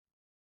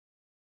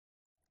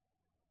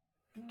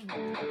You're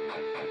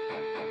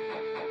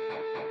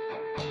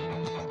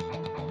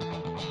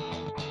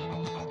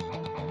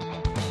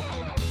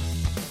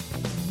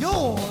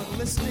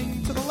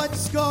listening to the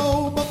Let's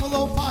Go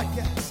Buffalo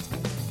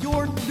podcast,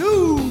 your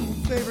new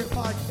favorite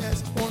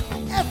podcast for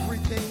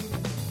everything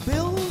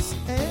Bills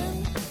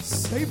and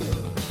Sabres.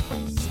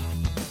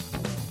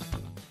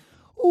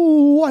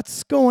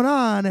 What's going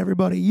on,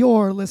 everybody?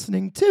 You're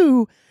listening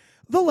to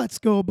the Let's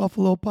Go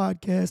Buffalo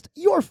podcast,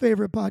 your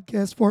favorite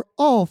podcast for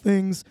all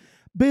things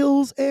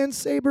Bills and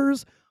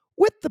Sabres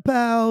with the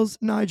pals,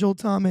 Nigel,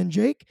 Tom, and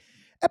Jake.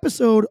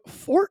 Episode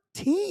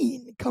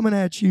 14 coming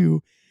at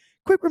you.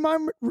 Quick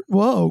reminder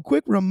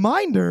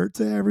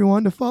to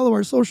everyone to follow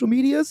our social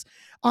medias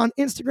on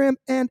Instagram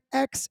and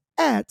X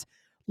at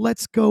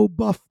Let's Go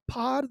Buff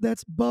Pod.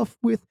 That's Buff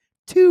with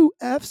 2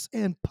 F's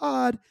and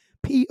Pod,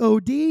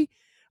 P-O-D.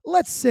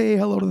 Let's say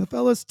hello to the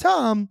fellas.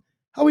 Tom,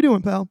 how we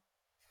doing, pal?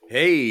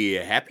 Hey,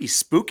 happy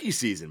spooky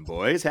season,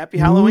 boys. Happy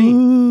Halloween.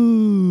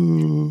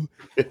 Ooh.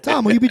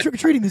 Tom, will you be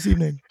trick-or-treating this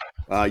evening?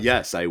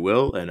 Yes, I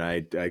will, and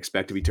I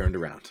expect to be turned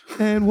around.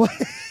 And what?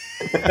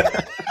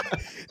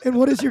 And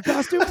what is your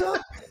costume, Tom?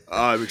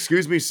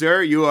 Excuse me,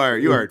 sir. You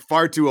are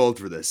far too old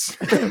for this.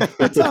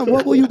 But Tom,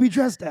 what will you be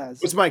dressed as?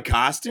 What's my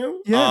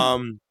costume? Yeah.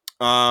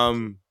 I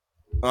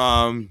don't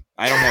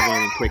have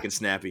anything quick and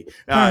snappy.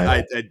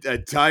 A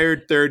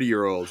tired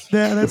 30-year-old.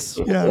 Yeah,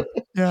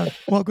 yeah.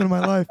 Welcome to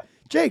my life.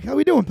 Jake, how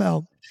we doing,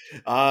 pal?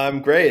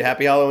 I'm great.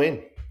 Happy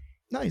Halloween.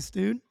 Nice,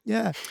 dude.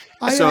 Yeah.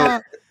 I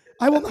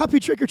will not be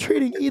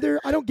trick-or-treating either.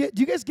 Do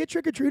you guys get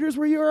trick-or-treaters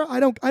where you are? I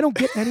don't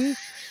get any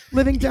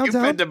living downtown.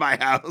 You've been to my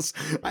house.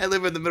 I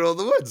live in the middle of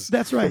the woods.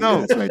 That's right. No,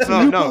 yeah, that's right.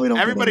 So no.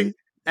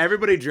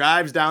 Everybody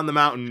drives down the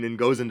mountain and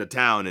goes into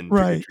town and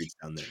trick-or-treats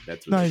down there.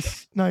 That's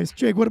what nice.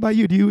 Jake, what about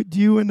you? Do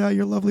you and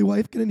your lovely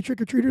wife get any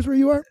trick-or-treaters where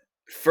you are?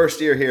 First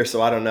year here,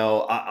 so I don't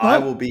know. I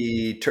will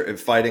be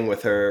fighting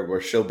with her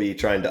where she'll be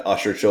trying to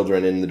usher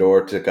children in the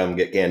door to come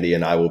get candy,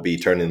 and I will be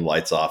turning the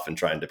lights off and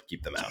trying to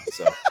keep them out.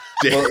 So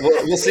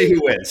we'll see who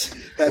wins.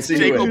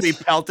 Jake will be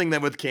pelting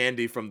them with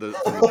candy from the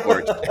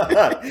porch.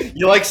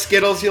 You like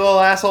Skittles, you little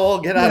asshole?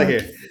 Get out of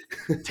here.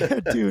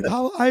 Dude,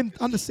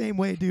 I'm the same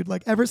way, dude.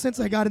 Like, ever since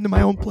I got into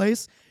my own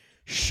place,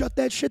 shut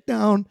that shit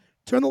down,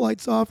 turn the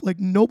lights off. Like,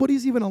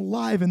 nobody's even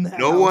alive in that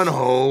No house. one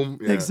home.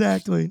 Yeah.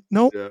 Exactly.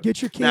 Nope. Yeah.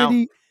 Get your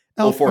candy.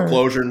 Full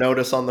foreclosure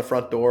notice on the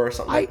front door or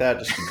something like that,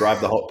 just to drive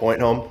the whole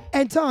point home.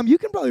 And Tom, you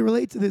can probably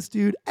relate to this,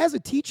 dude. As a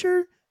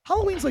teacher,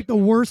 Halloween's like the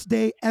worst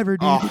day ever,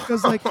 dude.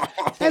 Because like,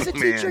 as a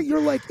teacher, you're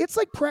like, it's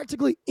like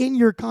practically in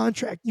your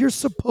contract. You're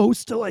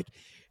supposed to like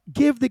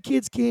give the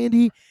kids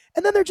candy,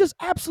 and then they're just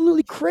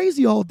absolutely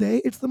crazy all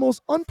day. It's the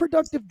most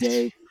unproductive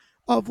day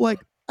of like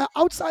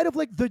outside of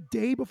like the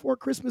day before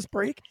Christmas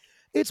break.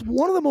 It's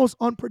one of the most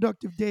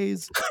unproductive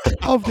days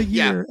of the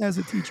year as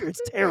a teacher.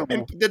 It's terrible.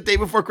 And the day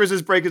before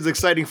Christmas break is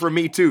exciting for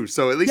me too.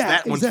 So at least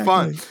that one's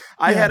fun.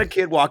 I had a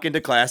kid walk into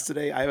class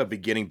today. I have a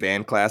beginning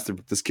band class.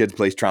 This kid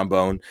plays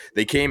trombone.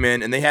 They came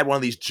in and they had one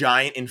of these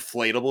giant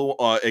inflatable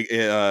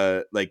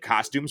like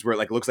costumes where it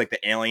like looks like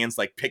the aliens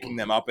like picking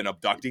them up and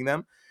abducting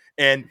them.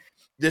 And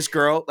this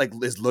girl like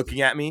is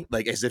looking at me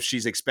like as if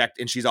she's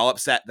and she's all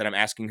upset that I'm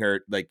asking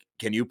her like,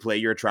 can you play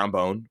your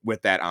trombone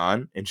with that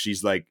on? And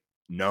she's like,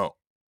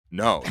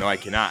 No, I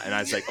cannot. And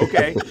I was like,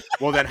 okay,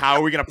 well then how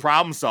are we going to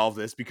problem solve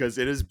this? Because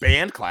it is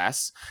band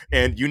class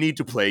and you need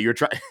to play your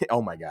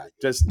oh my God.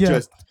 Just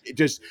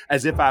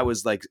as if I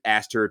was like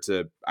asked her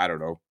to, I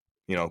don't know,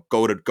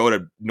 go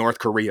to North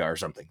Korea or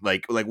something.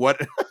 Like what?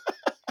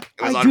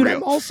 Dude,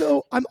 I'm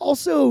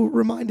also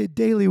reminded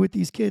daily with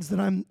these kids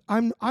that I'm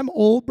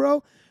old,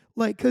 bro.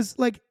 Like, cause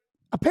like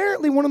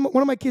apparently one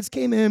of my kids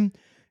came in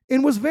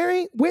and was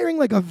wearing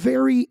like a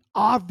very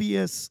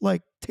obvious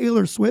like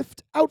Taylor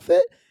Swift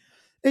outfit.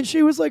 And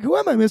she was like, who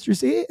am I, Mr.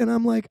 C? And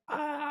I'm like,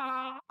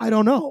 I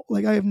don't know.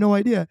 Like, I have no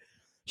idea.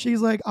 She's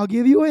like, I'll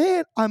give you a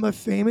hint. I'm a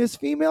famous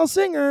female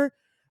singer.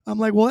 I'm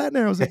like, well, that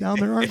narrows it down.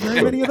 There aren't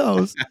very many of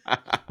those.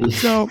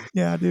 So,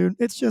 yeah, dude,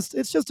 it's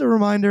just a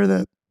reminder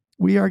that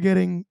we are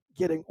getting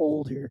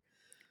old here.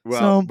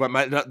 Well,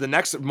 but the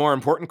next more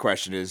important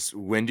question is,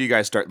 when do you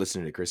guys start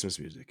listening to Christmas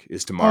music?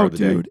 Is tomorrow the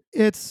day? Dude,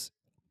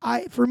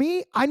 for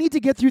me, I need to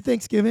get through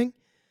Thanksgiving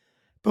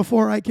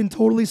before I can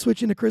totally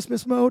switch into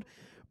Christmas mode.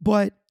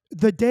 But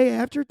the day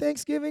after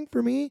Thanksgiving,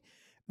 for me,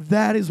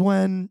 that is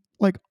when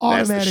like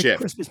automatic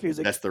Christmas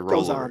music. That's the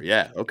rollover. On.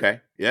 Yeah. Okay.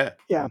 Yeah.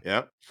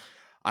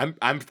 I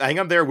think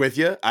I'm there with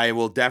you. I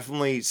will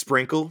definitely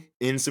sprinkle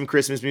in some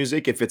Christmas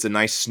music if it's a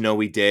nice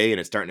snowy day and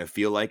it's starting to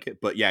feel like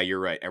it. But yeah, you're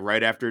right. And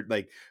right after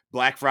like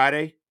Black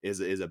Friday is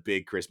a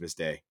big Christmas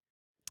day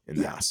in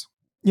the house.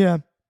 Yeah.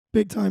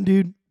 Big time,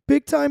 dude.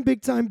 Big time.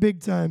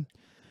 All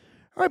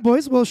right,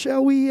 boys. Well,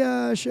 shall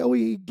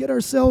we get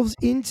ourselves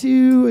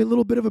into a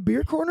little bit of a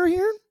beer corner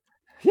here?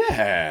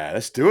 Yeah,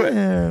 let's do it.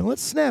 Yeah,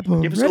 let's snap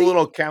them. Give us Ready? a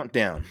little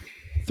countdown.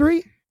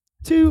 3,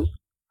 2,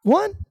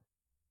 1.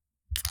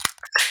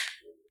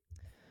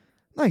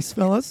 Nice,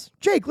 fellas.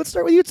 Jake, let's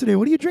start with you today.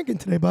 What are you drinking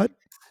today, bud?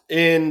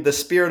 In the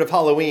spirit of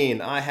Halloween,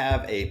 I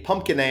have a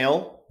pumpkin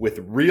ale with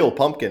real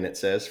pumpkin, it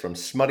says, from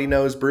Smutty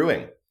Nose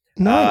Brewing.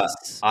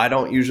 Nice. I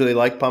don't usually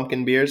like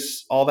pumpkin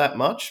beers all that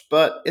much,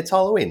 but it's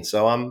Halloween,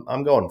 so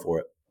I'm going for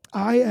it.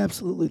 I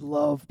absolutely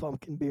love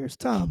pumpkin beers.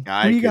 Tom, what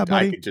I do you got, could,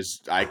 buddy?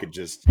 I could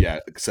just, yeah,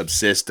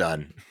 subsist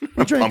on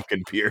We drank,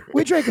 pumpkin beer.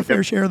 we drank a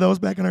fair share of those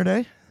back in our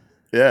day.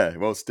 Yeah,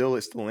 well, still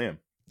am.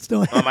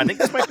 Still, I think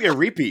this might be a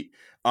repeat.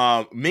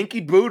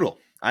 Minky Boodle.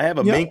 I have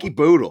a Yep. Minky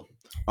Boodle.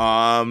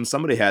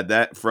 Somebody had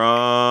that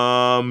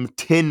from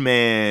Tin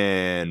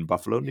Man,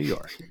 Buffalo, New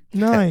York.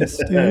 Nice,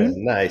 dude.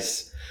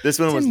 Nice. This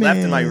one was Tin left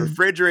in my Man.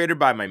 refrigerator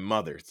by my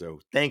mother. So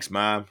thanks,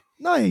 Mom.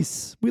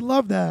 Nice. We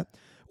love that.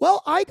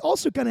 Well, I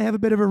also kind of have a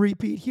bit of a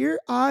repeat here.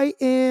 I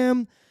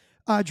am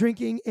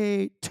drinking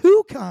a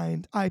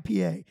two-kind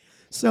IPA.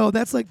 So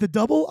that's like the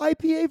double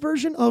IPA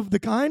version of the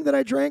kind that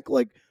I drank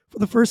like for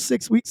the first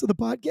 6 weeks of the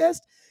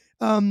podcast.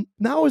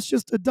 Now it's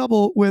just a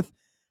double with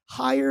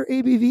higher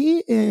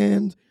ABV,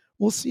 and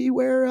we'll see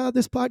where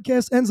this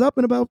podcast ends up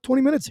in about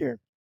 20 minutes here.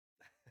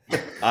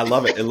 I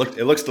love it. It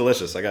looks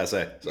delicious, I gotta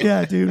say. So.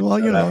 Yeah, dude. Well,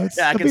 it's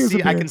I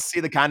can see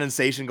the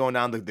condensation going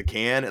down the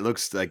can. It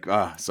looks like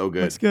so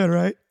good. Looks good,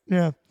 right?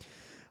 Yeah.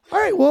 All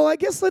right, well, I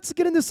guess let's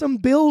get into some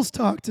Bills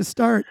talk to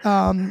start.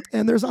 And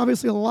there's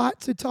obviously a lot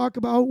to talk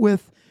about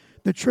with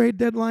the trade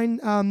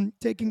deadline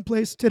taking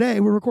place today.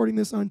 We're recording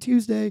this on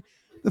Tuesday,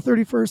 the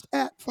 31st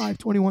at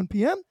 5:21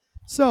 p.m.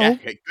 So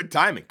good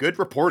timing, good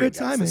reporting. Good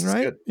timing,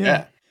 right? Good.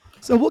 Yeah.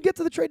 So we'll get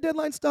to the trade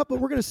deadline stuff, but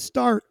we're going to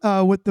start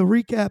with the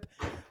recap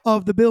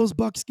of the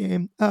Bills-Bucs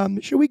game.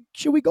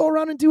 Should we go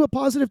around and do a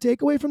positive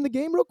takeaway from the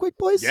game real quick,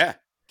 please? Yeah.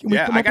 Can we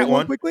come I up got with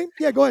one quickly?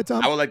 Yeah, go ahead,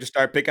 Tom. I would like to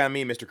start. Pick on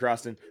me, Mr.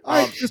 Croston. All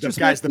right, Mr. Smith,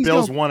 guys, the please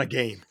Bills go. won a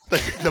game.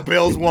 The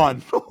Bills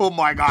won. Oh,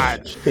 my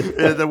gosh.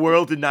 The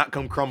world did not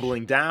come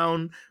crumbling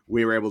down.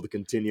 We were able to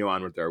continue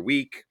on with our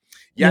week.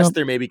 Yes,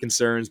 there may be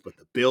concerns, but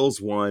the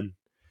Bills won.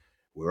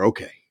 We're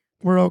okay.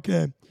 We're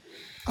okay.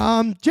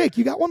 Jake,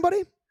 you got one,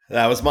 buddy?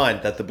 That was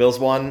mine. That the Bills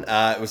won.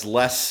 It was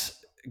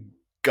less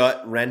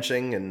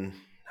gut-wrenching and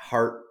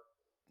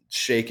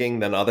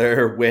heart-shaking than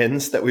other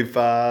wins that we've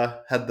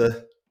had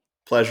the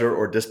pleasure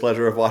or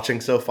displeasure of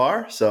watching so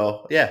far.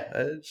 So yeah,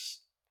 I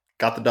just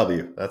got the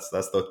W. That's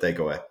the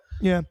takeaway.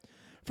 Yeah,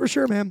 for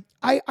sure, man.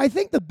 I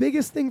think the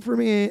biggest thing for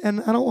me,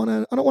 and I don't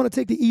want to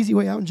take the easy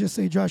way out and just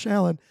say Josh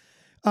Allen,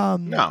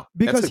 No,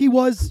 because he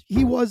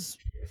was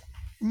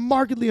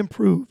markedly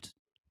improved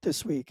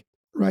this week,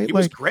 right? He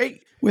was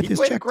great with his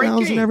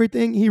checkdowns and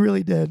everything. He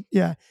really did,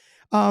 yeah.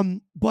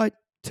 But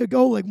to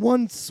go like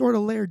one sort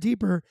of layer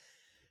deeper,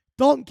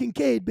 Dalton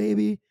Kincaid,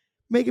 baby,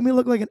 making me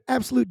look like an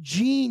absolute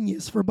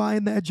genius for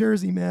buying that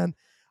jersey, man.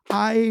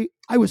 I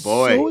was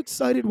so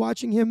excited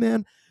watching him,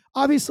 man.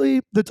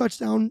 Obviously,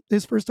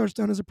 his first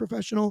touchdown as a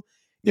professional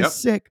is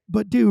sick.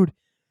 But, dude,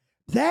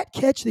 that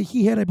catch that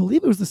he had, I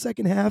believe it was the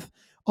second half,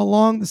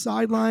 along the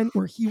sideline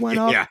where he went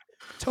up,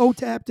 toe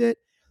tapped it,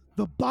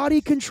 the body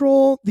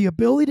control, the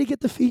ability to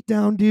get the feet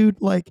down, dude,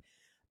 like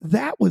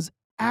that was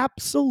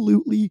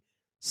absolutely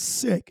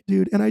sick,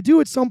 dude. And I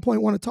do at some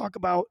point want to talk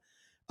about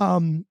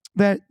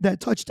that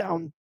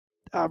touchdown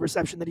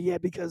reception that he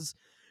had, because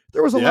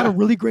there was a lot of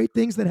really great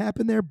things that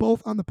happened there,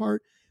 both on the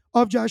part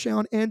of Josh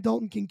Allen and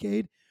Dalton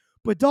Kincaid.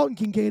 But Dalton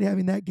Kincaid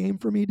having that game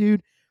for me,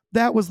 dude,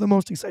 that was the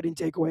most exciting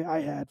takeaway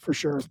I had for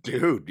sure.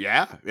 Dude,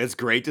 yeah. It's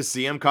great to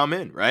see him come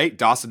in, right?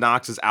 Dawson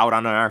Knox is out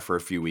on IR for a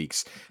few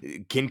weeks.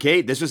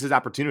 Kincaid, this was his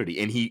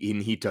opportunity, and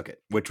he took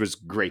it, which was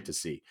great to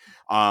see.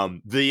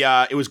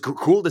 It was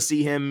cool to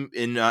see him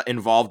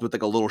involved with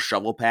like a little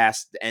shovel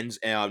pass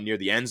near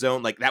the end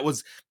zone. Like that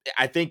was,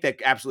 I think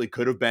that absolutely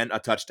could have been a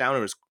touchdown.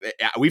 It was.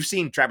 We've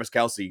seen Travis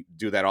Kelce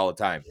do that all the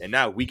time, and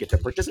now we get to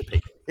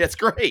participate. It's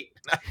great.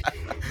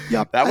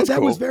 Yep, that was that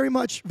cool. was very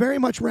much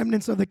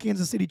remnants of the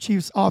Kansas City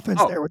Chiefs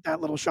offense there with that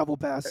little shovel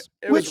pass.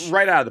 It was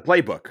right out of the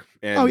playbook.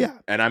 And,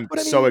 and I'm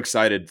so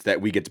excited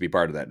that we get to be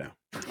part of that now.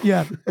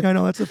 Yeah, I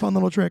know. That's a fun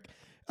little trick.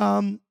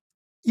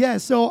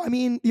 So, I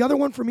mean, the other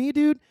one for me,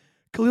 dude,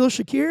 Khalil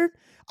Shakir,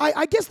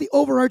 I guess the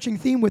overarching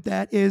theme with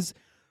that is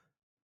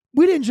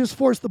we didn't just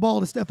force the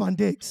ball to Stephon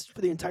Diggs for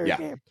the entire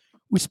game.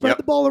 We spread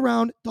the ball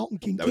around. Dalton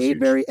Kincaid,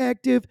 very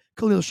active.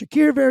 Khalil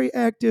Shakir, very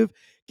active.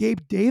 Gabe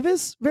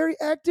Davis, very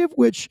active,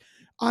 which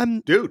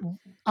I'm going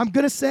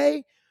to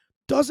say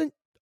doesn't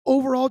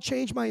overall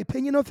change my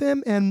opinion of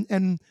him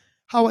and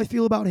how I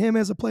feel about him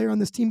as a player on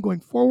this team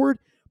going forward.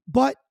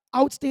 But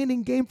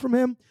outstanding game from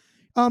him.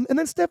 And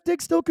then Steph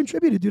Diggs still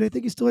contributed, dude. I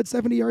think he still had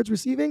 70 yards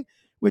receiving,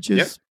 which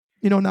is,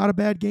 not a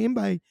bad game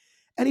by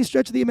any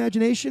stretch of the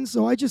imagination.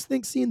 So I just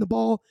think seeing the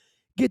ball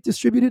get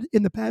distributed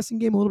in the passing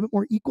game a little bit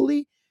more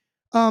equally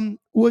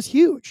was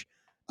huge.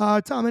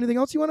 Tom, anything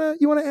else you want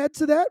to add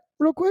to that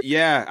real quick?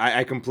 Yeah,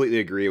 I completely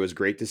agree. It was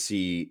great to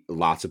see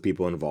lots of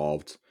people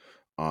involved.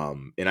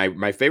 And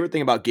my favorite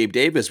thing about Gabe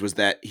Davis was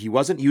that he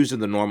wasn't used in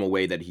the normal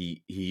way that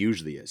he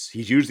usually is.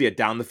 He's usually a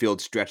down the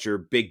field stretcher,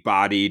 big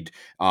bodied,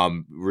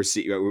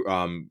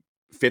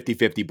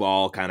 50-50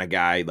 ball kind of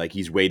guy. Like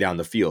he's way down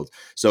the field.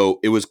 So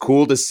it was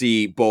cool to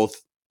see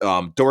both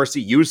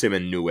Dorsey use him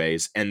in new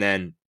ways, and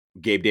then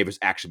Gabe Davis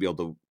actually be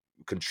able to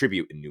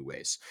contribute in new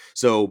ways.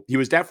 So he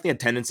was definitely a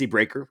tendency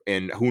breaker,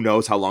 and who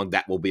knows how long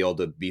that will be able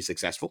to be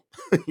successful.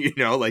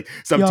 Like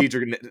some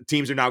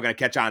teams are now going to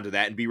catch on to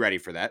that and be ready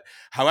for that.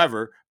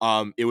 However,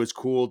 it was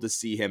cool to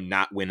see him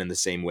not win in the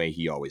same way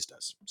he always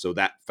does. So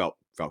that felt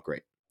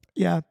great.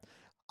 Yeah.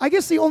 I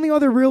guess the only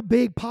other real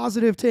big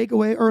positive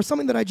takeaway, or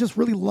something that I just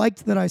really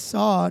liked that I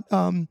saw,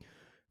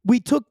 we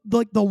took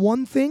like the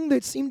one thing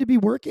that seemed to be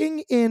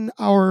working in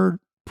our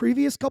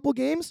previous couple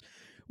games,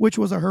 which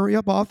was a hurry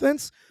up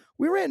offense.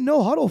 We ran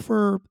no huddle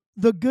for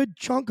the good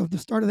chunk of the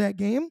start of that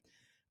game.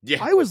 Yeah.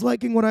 I was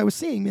liking what I was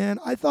seeing, man.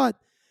 I thought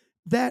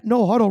that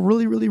no huddle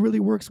really, really, really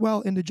works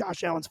well into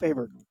Josh Allen's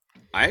favor.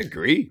 I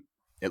agree.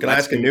 Can I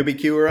ask a newbie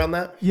Q around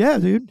that? Yeah,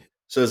 dude.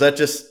 So does that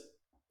just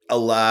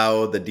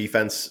allow the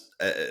defense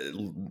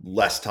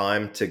less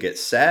time to get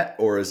set,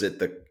 or is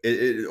it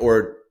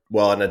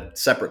and a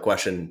separate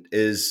question,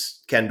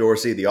 is Ken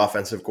Dorsey, the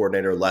offensive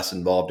coordinator, less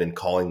involved in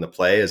calling the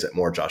play? Is it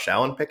more Josh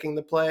Allen picking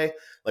the play?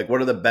 Like,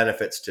 what are the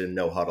benefits to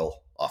no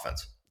huddle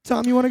offense?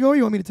 Tom, you want to go or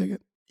you want me to take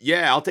it?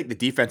 Yeah, I'll take the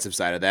defensive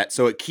side of that.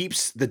 So it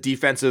keeps the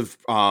defensive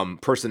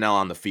personnel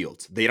on the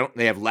field.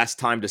 They have less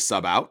time to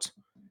sub out.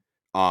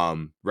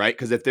 Right?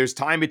 Because if there's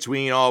time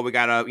between, we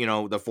got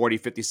the 40,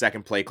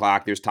 50-second play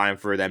clock, there's time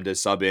for them to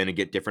sub in and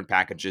get different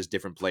packages,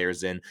 different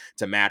players in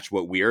to match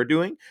what we are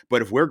doing.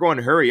 But if we're going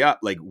to hurry up,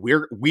 like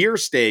we're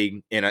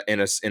staying in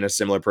a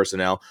similar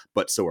personnel,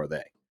 but so are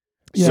they.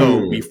 Yeah.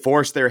 So we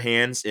force their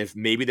hands if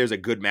maybe there's a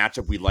good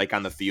matchup we like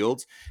on the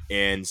field,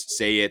 and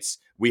say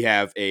we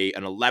have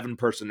an 11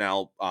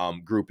 personnel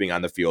grouping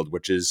on the field,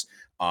 which is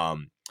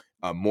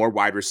more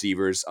wide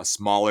receivers, a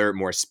smaller,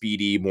 more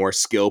speedy, more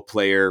skill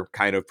player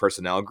kind of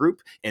personnel group.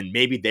 And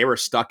maybe they were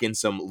stuck in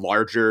some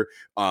larger,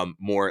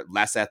 more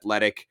less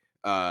athletic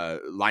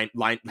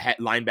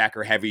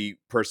linebacker heavy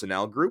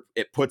personnel group.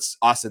 It puts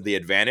us at the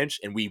advantage,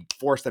 and we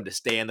force them to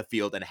stay on the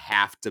field and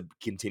have to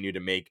continue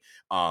to make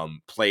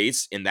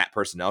plays in that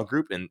personnel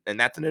group. And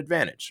that's an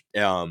advantage.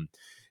 And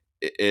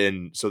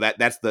so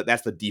that's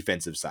the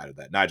defensive side of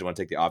that. Nigel, want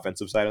to take the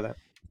offensive side of that?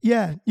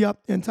 Yeah. Yep.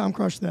 And Tom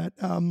crushed that.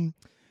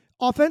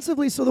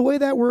 Offensively, so the way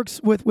that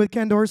works with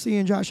Ken Dorsey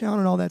and Josh Allen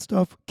and all that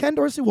stuff, Ken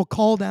Dorsey will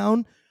call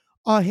down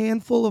a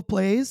handful of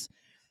plays,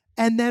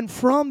 and then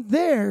from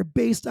there,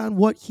 based on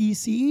what he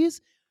sees,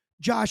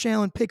 Josh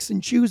Allen picks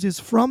and chooses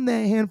from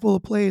that handful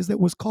of plays that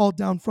was called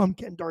down from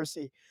Ken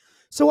Dorsey.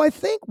 So I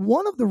think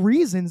one of the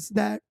reasons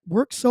that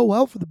works so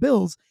well for the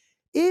Bills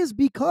is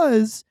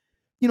because,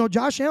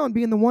 Josh Allen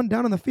being the one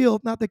down on the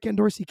field, not that Ken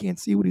Dorsey can't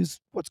see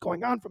what's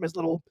going on from his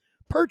little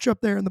perch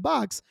up there in the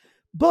box,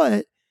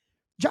 but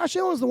Josh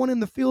Allen is the one in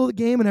the field of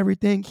the game and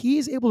everything.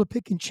 He's able to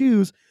pick and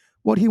choose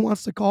what he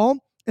wants to call,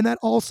 and that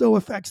also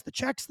affects the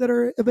checks that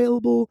are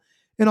available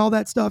and all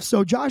that stuff.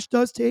 So Josh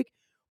does take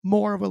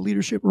more of a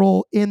leadership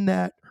role in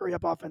that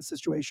hurry-up offense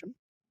situation.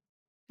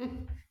 Right.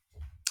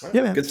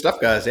 Yeah, man. Good stuff,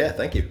 guys. Yeah,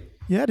 thank you.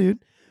 Yeah,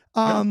 dude.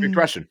 Good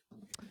question.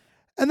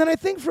 And then I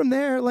think from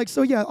there,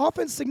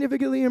 offense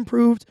significantly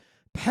improved.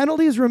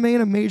 Penalties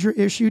remain a major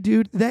issue,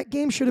 dude. That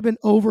game should have been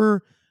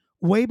over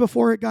way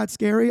before it got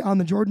scary on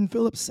the Jordan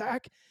Phillips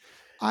sack.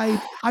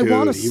 I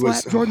want to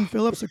slap Jordan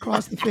Phillips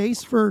across the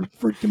face for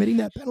committing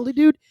that penalty,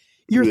 dude.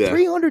 You're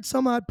 300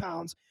 some odd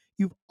pounds.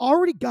 You've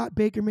already got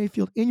Baker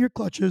Mayfield in your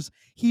clutches.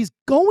 He's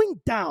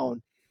going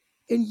down,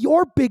 and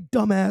your big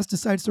dumbass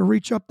decides to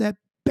reach up that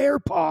bear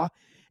paw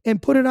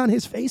and put it on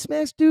his face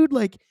mask, dude.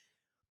 Like,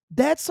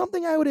 that's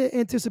something I would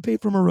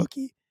anticipate from a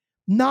rookie,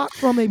 not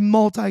from a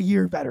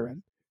multi-year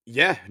veteran.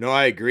 Yeah, no,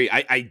 I agree.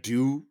 I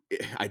do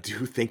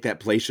think that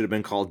play should have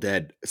been called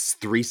dead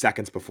 3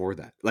 seconds before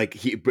that. Like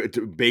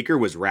Baker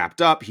was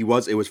wrapped up. It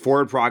was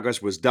forward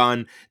progress was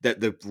done. That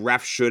the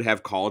ref should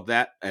have called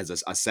that as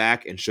a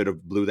sack and should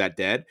have blew that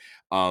dead.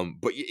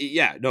 But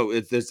yeah, no,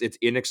 it's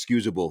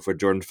inexcusable for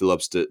Jordan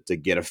Phillips to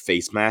get a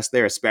face mask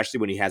there, especially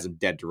when he has him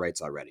dead to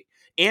rights already.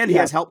 And he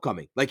has help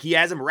coming. Like, he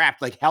has him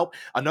wrapped. Like, help.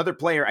 Another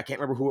player, I can't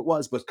remember who it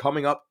was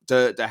coming up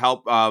to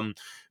help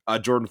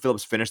Jordan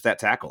Phillips finish that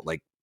tackle.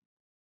 Like,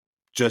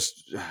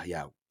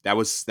 that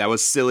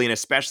was silly, and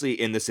especially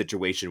in the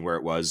situation where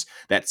it was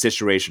that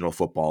situational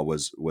football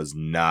was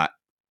not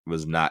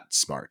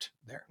smart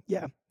there.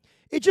 Yeah,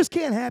 it just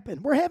can't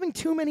happen. We're having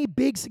too many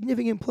big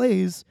significant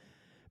plays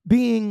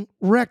being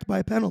wrecked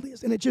by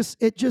penalties, and it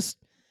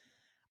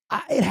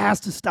has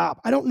to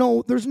stop. I don't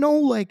know. There's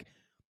no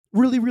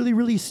really, really,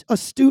 really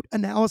astute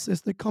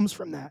analysis that comes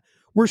from that.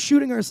 We're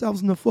shooting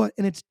ourselves in the foot,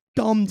 and it's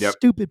dumb,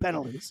 stupid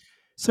penalties.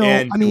 So,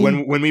 and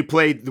when we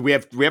play, we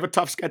have a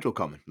tough schedule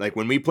coming. Like,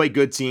 when we play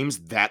good teams,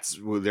 they're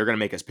going to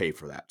make us pay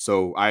for that.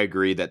 So I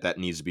agree that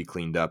needs to be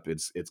cleaned up.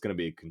 It's going to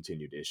be a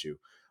continued issue.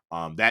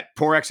 That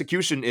poor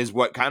execution is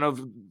what kind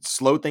of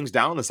slowed things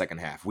down in the second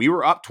half. We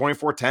were up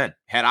 24-10,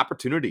 had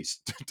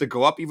opportunities to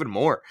go up even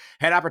more,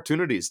 had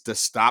opportunities to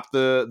stop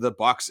the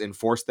Bucs and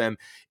force them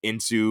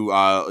into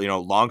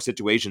long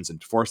situations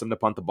and force them to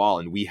punt the ball,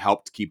 and we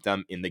helped keep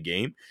them in the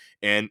game.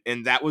 And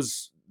that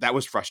was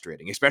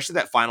frustrating, especially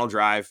that final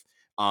drive.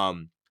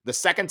 the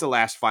second to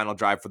last final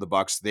drive for the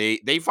Bucs,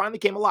 they finally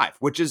came alive,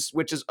 which is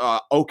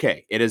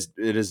okay. It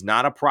is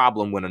not a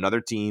problem when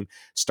another team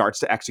starts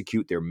to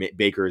execute.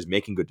 Baker is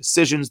making good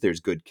decisions. There's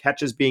good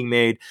catches being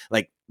made.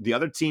 Like, the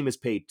other team is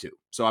paid too.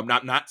 So I'm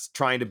not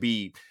trying to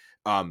be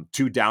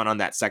too down on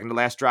that second to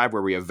last drive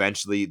where they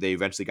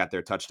eventually got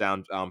their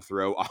touchdown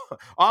throw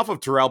off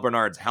of Terrell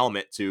Bernard's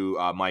helmet to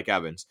Mike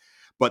Evans.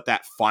 But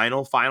that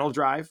final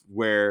drive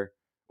where,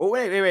 oh,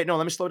 wait, no,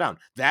 let me slow down.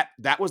 That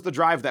was the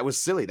drive that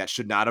was silly. That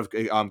should not have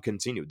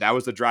continued. That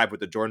was the drive with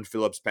the Jordan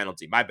Phillips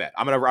penalty. My bad.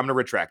 I'm gonna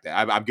retract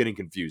that. I'm getting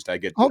confused. I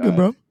get all good,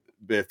 bro.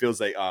 It feels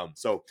like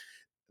so.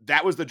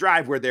 That was the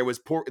drive where there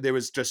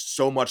was just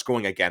so much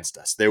going against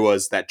us. There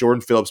was that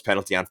Jordan Phillips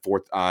penalty on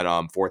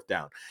fourth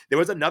down. There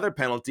was another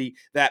penalty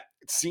that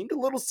seemed a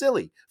little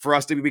silly for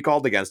us to be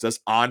called against us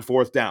on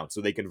fourth down. So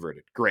they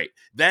converted. Great.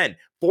 Then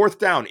fourth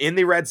down in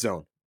the red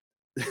zone,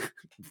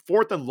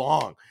 fourth and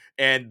long,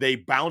 and they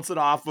bounce it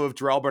off of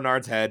Terrell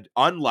Bernard's head.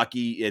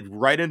 Unlucky, it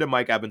right into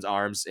Mike Evans'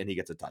 arms, and he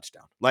gets a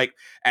touchdown. Like,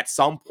 at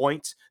some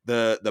point,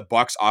 the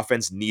Bucs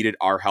offense needed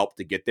our help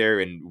to get there,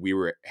 and we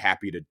were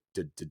happy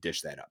to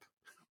dish that up.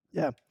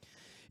 Yeah.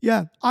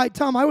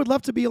 Tom, I would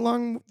love to be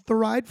along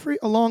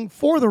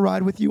for the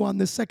ride with you on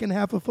this second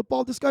half of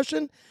football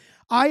discussion.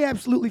 I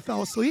absolutely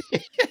fell asleep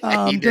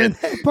during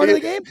that part of the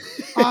game.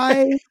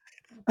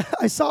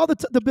 I saw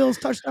the Bills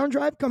touchdown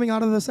drive coming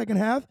out of the second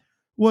half,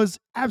 was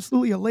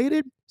absolutely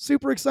elated,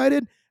 super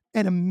excited,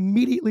 and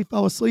immediately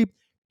fell asleep.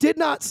 Did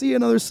not see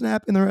another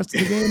snap in the rest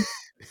of the game.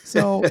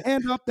 So,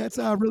 hand up, that's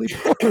really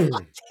poor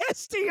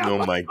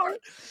podcasting.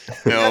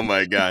 Oh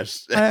my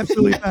gosh. I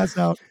absolutely passed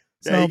out.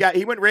 So, yeah,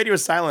 he went radio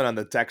silent on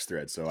the text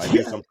thread, so I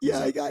knew something.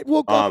 Yeah, I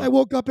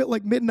woke up at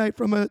like midnight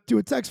to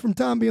a text from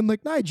Tom being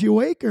like, "Night, you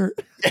awake?" Or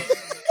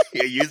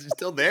yeah, you're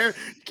still there.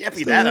 You can't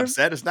be that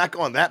upset. It's not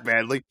going that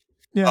badly.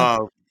 Yeah.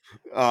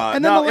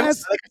 And then like I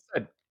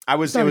said, it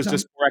was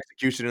just poor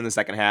execution in the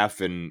second half,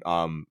 and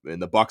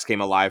the Bucs came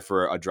alive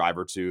for a drive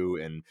or two,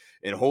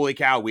 and holy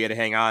cow, we had to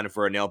hang on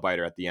for a nail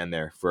biter at the end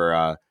there for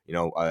a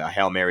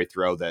Hail Mary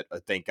throw that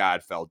thank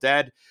God fell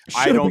dead.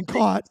 Should have been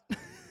caught.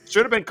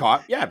 Should have been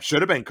caught. Yeah,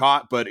 should have been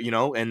caught. But,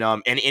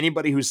 and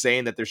anybody who's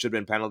saying that there should have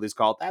been penalties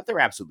called,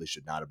 there absolutely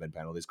should not have been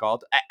penalties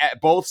called.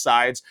 Both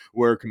sides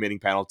were committing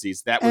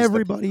penalties. That was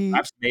everybody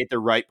made the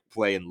right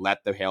play and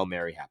let the Hail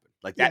Mary happen.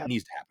 Like, that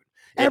needs to happen.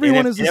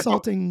 Everyone is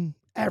assaulting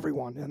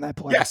everyone in that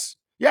play.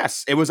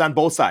 Yes, it was on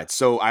both sides.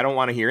 So I don't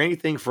want to hear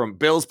anything from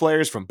Bills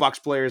players, from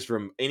Bucs players,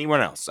 from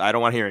anyone else. I don't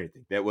want to hear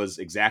anything. That was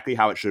exactly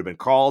how it should have been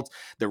called.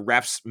 The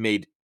refs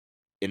made,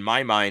 in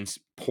my mind,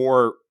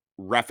 poor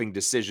reffing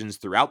decisions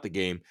throughout the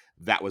game.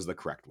 That was the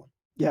correct one.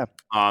 Yeah.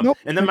 And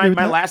then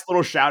my last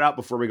little shout out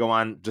before we go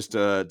on, just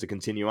to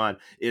continue on,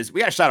 is we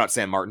got to shout out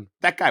Sam Martin.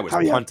 That guy was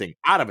punting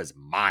out of his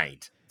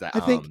mind.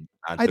 I think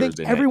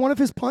every one of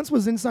his punts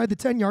was inside the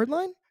 10-yard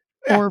line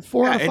or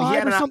 4 out of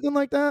 5 or something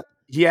like that.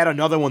 He had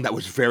another one that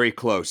was very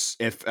close.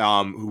 If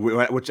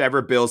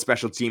whichever Bills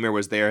special teamer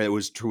was there, who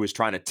was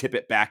trying to tip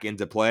it back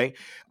into play,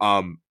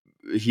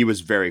 he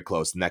was very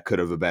close, and that could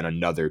have been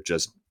another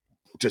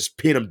just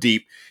pin him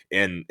deep,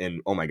 and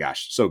oh my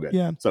gosh, so good.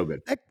 Yeah, so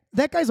good.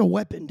 That guy's a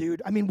weapon,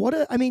 dude. I mean,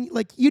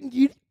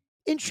 you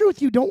in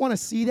truth, you don't want to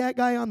see that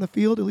guy on the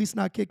field, at least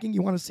not kicking.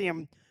 You want to see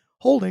him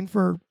holding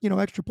for,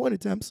 extra point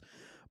attempts.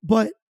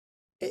 But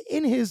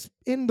in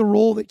the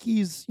role that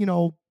he's,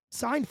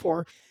 signed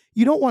for,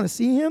 you don't want to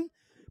see him.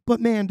 But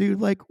man,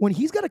 dude, like when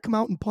he's got to come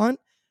out and punt,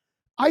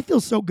 I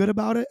feel so good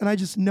about it. And I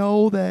just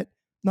know that,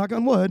 knock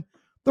on wood,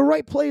 the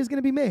right play is going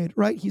to be made,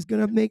 right? He's going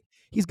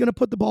to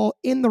put the ball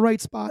in the right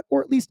spot,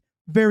 or at least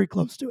very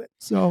close to it.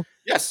 So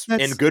yes,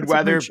 in good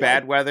weather,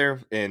 bad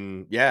weather,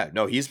 and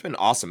he's been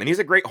awesome, and he's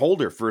a great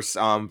holder for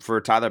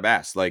Tyler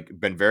Bass. Like,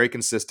 been very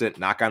consistent.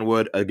 Knock on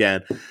wood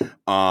again,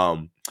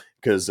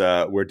 because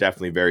we're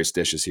definitely very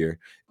stitious here.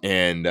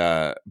 And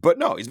but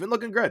no, he's been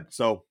looking good.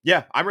 So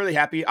yeah, I'm really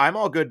happy. I'm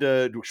all good.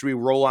 Should we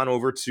roll on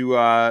over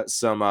to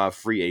some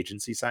free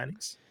agency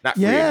signings? Not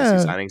free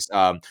agency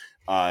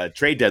signings.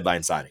 Trade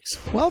deadline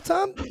signings. Well,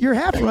 Tom, you're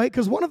half right,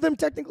 because one of them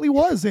technically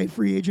was a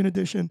free agent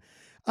addition.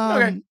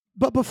 Okay.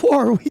 But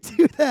before we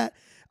do that,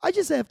 I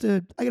got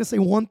to say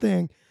one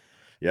thing.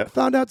 Yeah.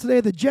 Found out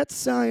today the Jets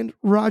signed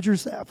Roger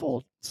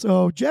Saffold.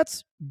 So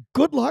Jets,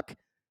 good luck.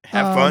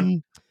 Have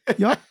fun.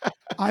 Yep.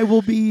 I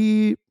will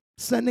be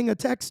sending a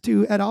text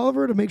to Ed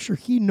Oliver to make sure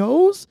he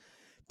knows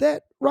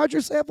that Roger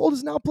Saffold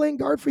is now playing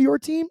guard for your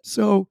team.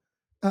 So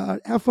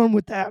have fun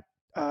with that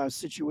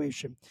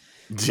situation.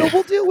 So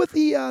we'll deal with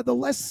the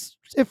less,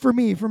 for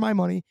my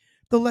money,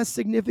 the less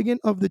significant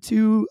of the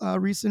two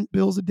recent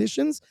Bills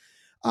additions.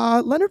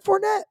 Leonard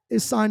Fournette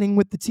is signing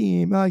with the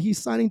team. He's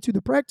signing to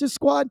the practice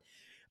squad.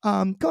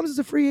 Comes as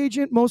a free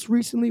agent, most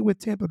recently with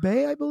Tampa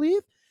Bay, I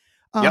believe.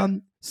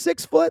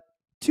 6 foot,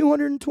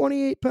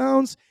 228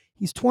 pounds.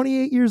 He's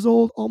 28 years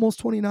old, almost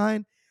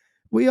 29.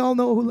 We all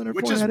know who Leonard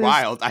Fournette is. Which is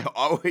wild. I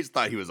always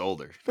thought he was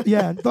older.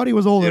 Yeah, thought he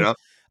was older.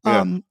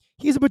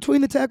 He's a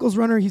between the tackles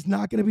runner. He's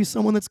not going to be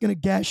someone that's going to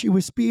gash you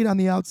with speed on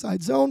the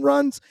outside zone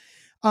runs.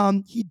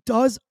 He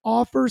does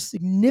offer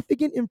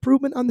significant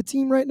improvement on the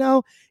team right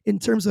now in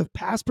terms of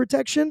pass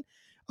protection.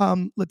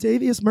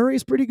 Latavius Murray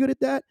is pretty good at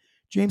that.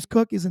 James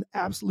Cook is an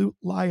absolute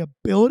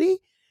liability.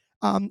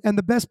 And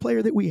the best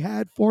player that we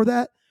had for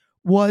that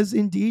was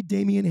indeed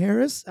Damian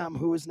Harris,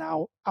 who is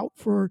now out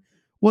for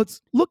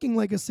what's looking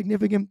like a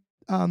significant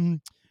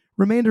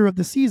remainder of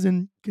the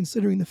season,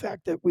 considering the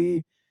fact that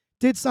we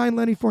did sign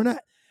Lenny Fournette.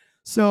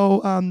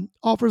 So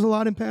offers a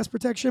lot in pass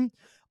protection.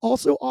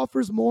 Also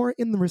offers more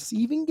in the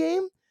receiving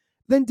game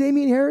than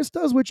Damian Harris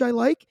does, which I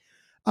like.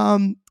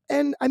 And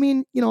I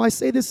mean, I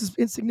say this is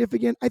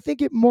insignificant. I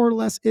think it more or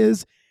less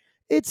is.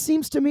 It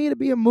seems to me to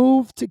be a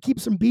move to keep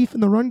some beef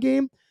in the run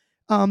game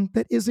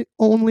that isn't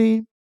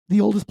only the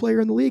oldest player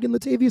in the league in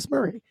Latavius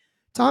Murray.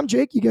 Tom,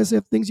 Jake, you guys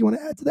have things you want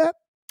to add to that?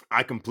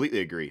 I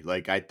completely agree.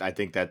 Like, I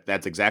think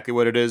that's exactly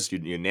what it is.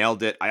 You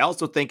nailed it. I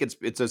also think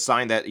it's a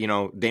sign that,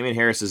 Damian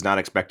Harris is not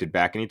expected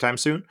back anytime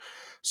soon.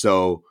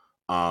 So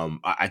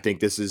I think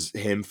this is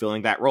him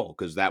filling that role,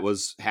 because that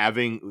was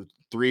having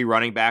 3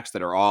 running backs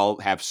that all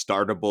have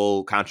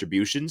startable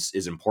contributions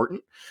is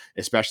important,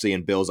 especially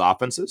in Bills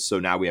offenses. So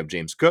now we have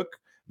James Cook,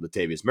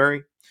 Latavius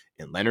Murray,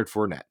 and Leonard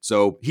Fournette.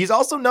 So he's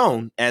also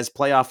known as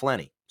Playoff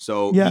Lenny.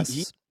 So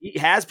yes. He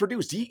has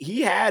produced.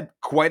 He had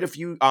quite a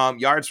few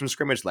yards from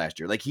scrimmage last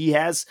year. Like, he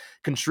has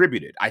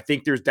contributed. I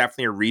think there's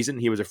definitely a reason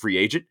he was a free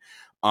agent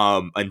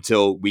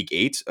until week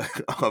 8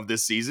 of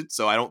this season.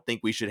 So I don't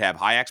think we should have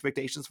high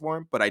expectations for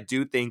him. But I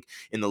do think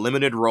in the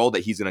limited role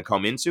that he's going to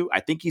come into, I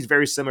think he's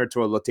very similar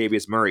to a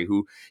Latavius Murray,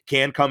 who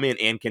can come in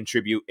and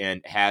contribute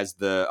and has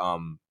the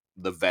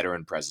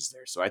veteran presence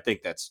there. So I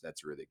think that's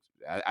really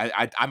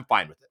I'm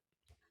fine with it,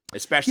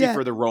 especially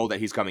for the role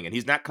that he's coming in.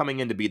 He's not coming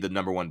in to be the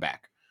number 1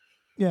 back.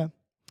 Yeah.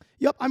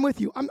 Yep, I'm with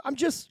you. I'm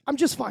just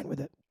fine with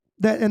it.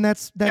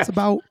 That's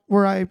about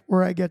where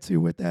I get to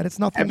with that. It's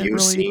nothing that really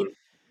gets me.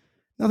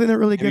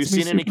 Have you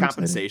seen any super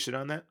compensation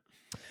excited.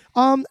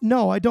 on that?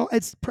 No, I don't.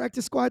 It's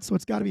practice squad, so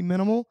it's got to be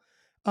minimal.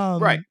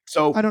 Right.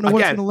 So I don't know what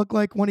it's going to look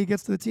like when he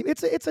gets to the team.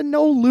 It's a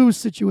no lose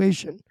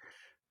situation.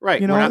 Right.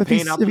 We're not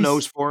paying out the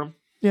nose for him.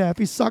 Yeah. If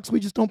he sucks, we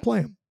just don't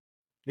play him.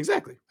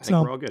 Exactly. I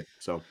think we're all good.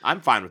 So I'm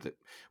fine with it.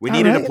 We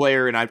needed a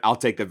player, and I'll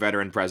take the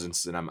veteran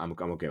presence, and I'm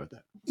okay with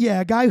that.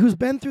 Yeah, a guy who's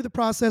been through the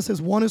process, has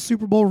won a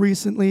Super Bowl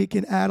recently,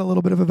 can add a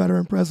little bit of a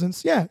veteran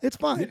presence. Yeah, it's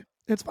fine. Yeah.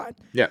 It's fine.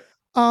 Yeah.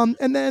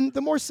 And then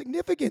the more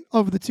significant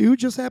of the two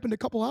just happened a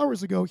couple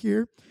hours ago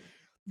here.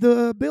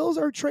 The Bills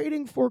are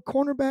trading for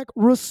cornerback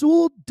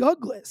Rasul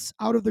Douglas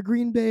out of the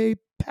Green Bay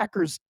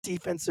Packers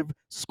defensive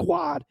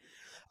squad.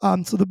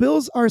 So the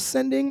Bills are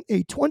sending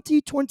a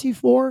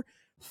 2024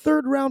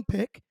 third-round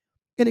pick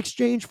in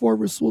exchange for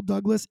Rasul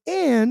Douglas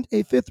and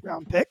a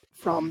 5th-round pick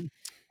from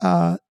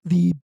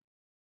the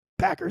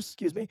Packers,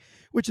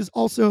 which is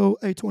also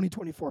a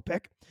 2024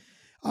 pick.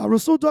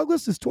 Rasul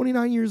Douglas is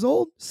 29 years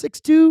old,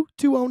 6'2",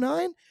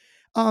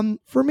 209.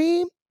 For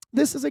me,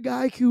 this is a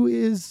guy who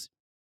is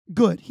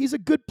good. He's a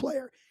good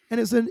player and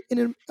is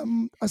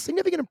a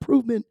significant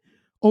improvement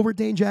over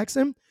Dane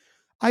Jackson.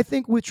 I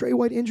think with Trey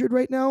White injured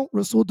right now,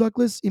 Rasul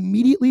Douglas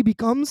immediately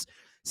becomes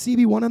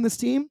CB1 on this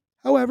team.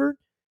 However,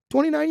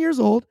 29 years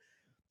old,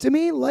 to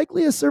me,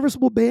 likely a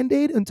serviceable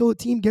Band-Aid until the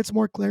team gets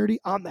more clarity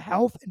on the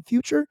health and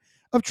future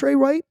of Trey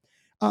White,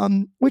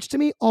 which to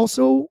me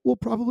also will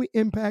probably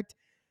impact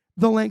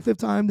the length of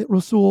time that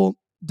Rasul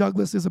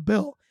Douglas is a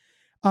Bill.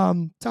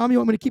 Tom, you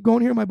want me to keep going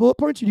here in my bullet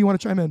points, or do you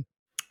want to chime in?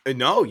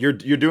 No, you're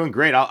doing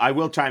great. I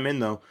will chime in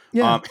though.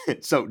 Yeah.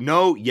 So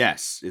no,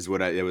 yes is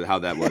what how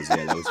that was.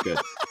 Yeah, that was good.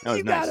 That was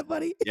you nice. got it,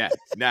 buddy. Yeah,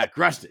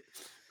 crushed it.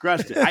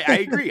 I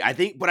agree. I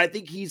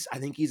think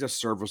he's a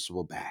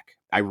serviceable back.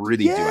 I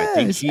really do. I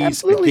think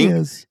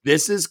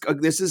this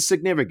is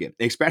significant,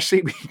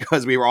 especially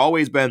because we've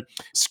always been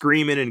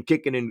screaming and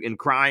kicking and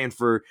crying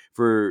for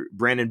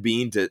Brandon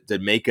Beane to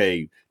make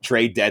a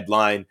trade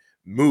deadline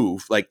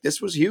move. Like,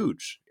 this was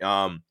huge.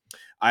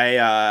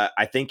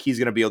 I think he's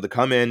going to be able to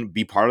come in,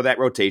 be part of that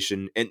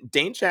rotation. And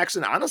Dane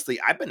Jackson, honestly,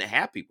 I've been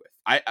happy with.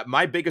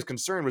 My biggest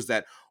concern was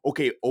that,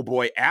 okay, oh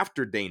boy,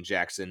 after Dane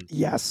Jackson,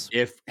 yes,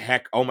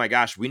 oh my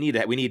gosh, we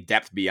need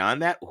depth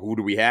beyond that. Who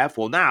do we have?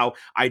 Well, now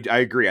I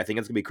agree. I think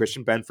it's going to be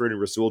Christian Benford and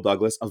Rasul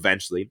Douglas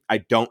eventually. I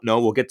don't know.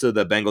 We'll get to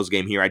the Bengals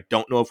game here. I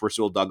don't know if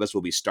Rasul Douglas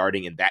will be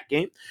starting in that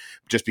game,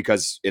 just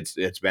because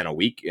it's been a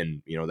week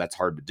and that's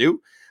hard to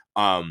do.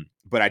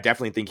 But I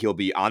definitely think he'll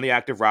be on the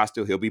active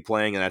roster. He'll be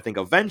playing, and I think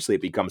eventually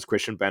it becomes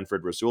Christian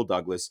Benford, Rasul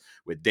Douglas,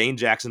 with Dane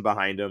Jackson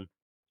behind him,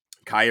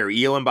 Kyer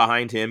Elam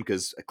behind him,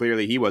 because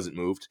clearly he wasn't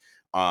moved.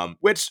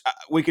 Which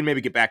we can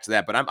maybe get back to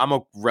that, but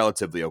I'm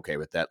relatively okay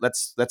with that.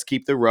 Let's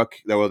keep the rook,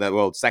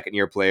 that second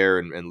year player,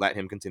 and let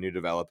him continue to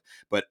develop,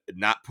 but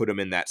not put him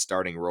in that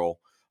starting role.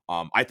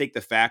 I think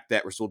the fact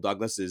that Rasul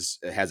Douglas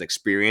has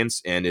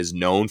experience and is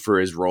known for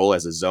his role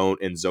as a zone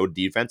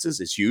defenses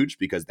is huge,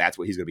 because that's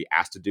what he's going to be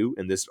asked to do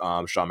in this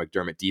Sean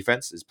McDermott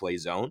defense, is play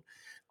zone.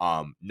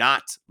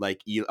 Not like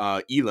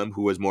Elam,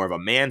 who was more of a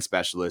man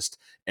specialist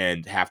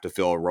and have to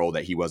fill a role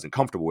that he wasn't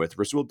comfortable with.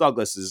 Rasul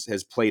Douglas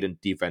has played in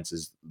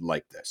defenses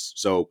like this.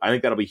 So I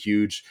think that'll be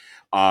huge.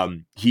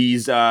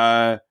 He's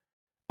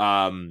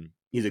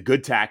He's a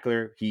good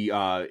tackler. He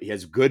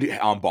has good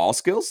ball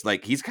skills.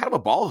 Like, he's kind of a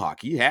ball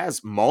hawk. He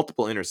has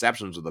multiple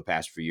interceptions over the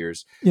past few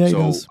years. Yeah, he so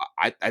does.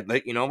 I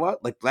like, you know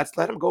what? Like, let's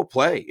let him go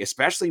play,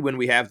 especially when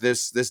we have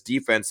this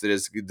defense that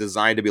is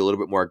designed to be a little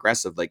bit more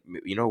aggressive. Like,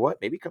 you know what?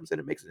 Maybe he comes in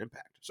and makes an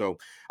impact. So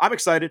I'm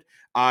excited.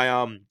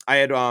 Well,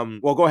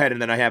 go ahead, and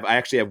then I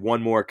actually have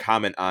one more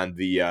comment on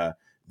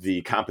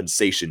the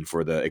compensation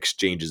for the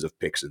exchanges of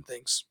picks and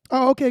things.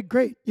 Oh, okay,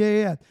 great.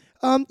 Yeah.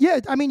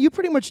 I mean, you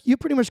pretty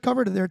much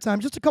covered it there, Tom.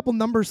 Just a couple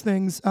numbers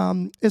things.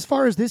 As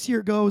far as this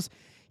year goes,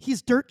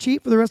 he's dirt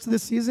cheap for the rest of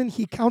this season.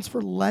 He counts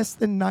for less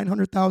than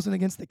 900,000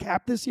 against the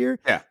cap this year.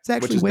 Yeah, it's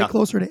actually way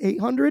closer to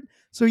 800.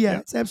 So yeah,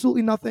 it's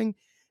absolutely nothing.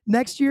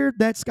 Next year,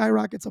 that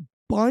skyrockets a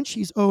bunch.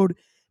 He's owed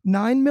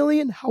 $9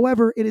 million.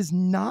 However, it is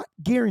not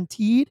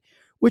guaranteed,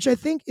 which I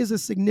think is a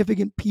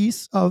significant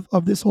piece of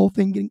this whole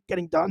thing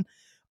getting done.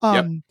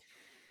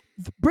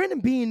 Brandon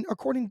Beane,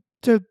 according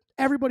to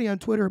everybody on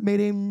Twitter, made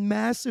a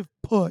massive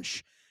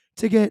push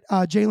to get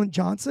Jalen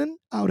Johnson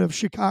out of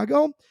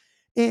Chicago.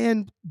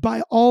 And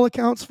by all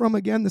accounts from,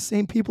 again, the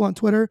same people on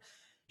Twitter,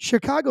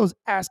 Chicago's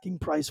asking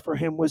price for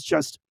him was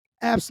just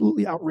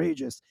absolutely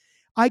outrageous.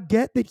 I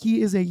get that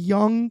he is a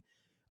young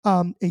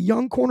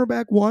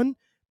cornerback one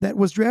that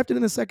was drafted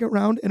in the second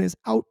round and is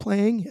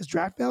outplaying his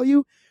draft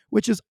value,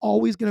 which is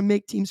always going to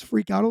make teams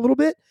freak out a little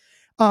bit.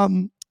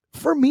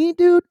 For me,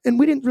 dude, and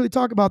we didn't really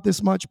talk about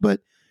this much, but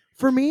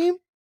for me,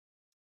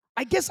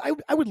 I guess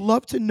I would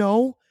love to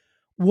know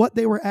what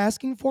they were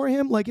asking for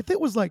him. Like, if it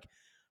was like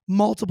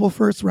multiple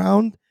first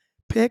round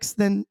picks,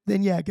 then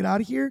yeah, get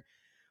out of here.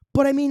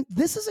 But I mean,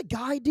 this is a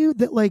guy, dude,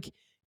 that, like,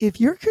 if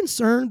you're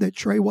concerned that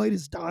Trey White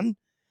is done,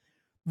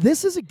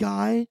 this is a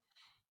guy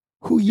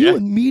who you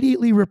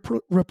immediately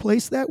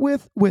replace that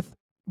with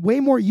way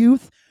more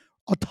youth,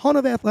 a ton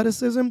of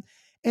athleticism,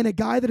 and a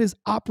guy that is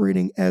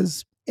operating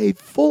as a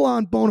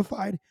full-on bona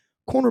fide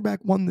cornerback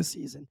one this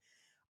season.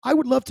 I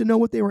would love to know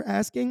what they were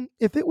asking.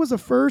 If it was a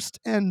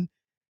first and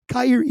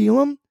Kaiir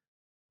Elam,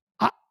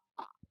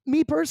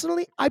 me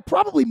personally, I'd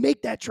probably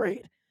make that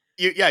trade.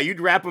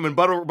 You'd wrap them and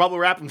bubble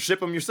wrap them,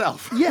 ship them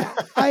yourself. Yeah,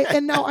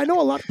 and now I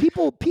know a lot of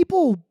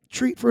people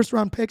treat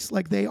first-round picks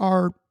like they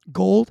are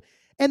gold,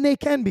 and they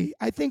can be.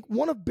 I think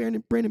one of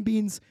Brandon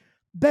Beane's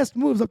best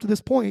moves up to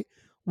this point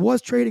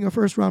was trading a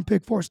first-round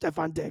pick for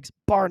Stephon Diggs,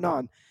 bar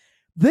none.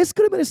 This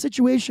could have been a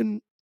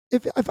situation.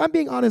 If I'm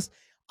being honest,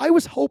 I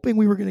was hoping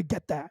we were going to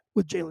get that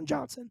with Jalen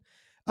Johnson.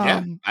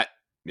 But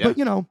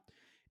you know,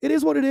 it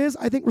is what it is.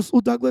 I think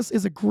Rasul Douglas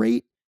is a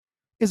great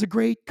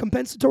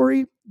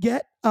compensatory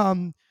get.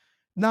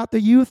 Not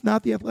the youth,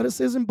 not the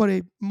athleticism, but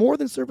a more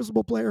than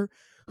serviceable player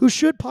who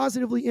should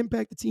positively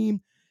impact the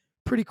team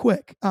pretty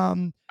quick.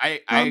 I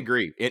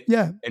agree.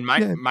 And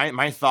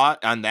my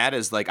thought on that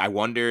is, like, I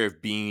wonder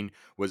if Beane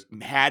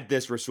had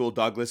this Rasul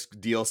Douglas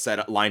deal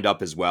lined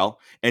up as well,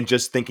 and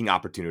just thinking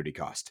opportunity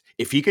cost.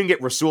 If he can get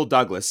Rasul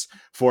Douglas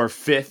for a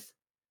fifth,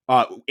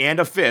 and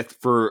a fifth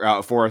for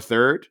a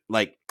third,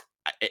 like,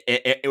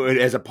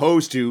 as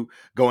opposed to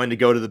go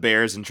to the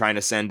Bears and trying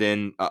to send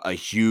in a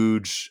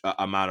huge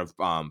amount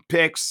of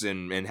picks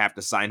and have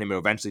to sign him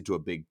eventually to a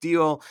big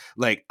deal.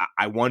 Like,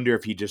 I wonder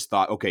if he just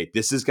thought, okay,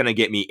 this is going to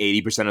get me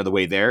 80% of the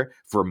way there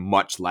for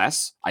much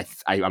less.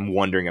 I'm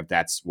wondering if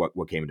that's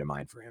what came to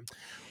mind for him.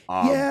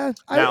 Go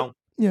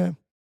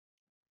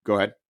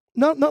ahead.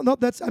 No,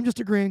 I'm just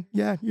agreeing.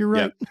 Yeah, you're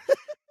right. Yep.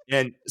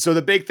 And so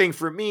the big thing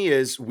for me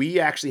is we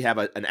actually have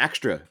an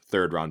extra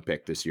third-round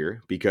pick this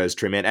year because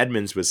Tremaine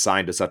Edmunds was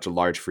signed to such a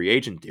large free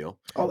agent deal.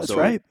 Oh, that's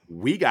right.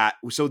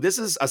 So this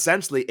is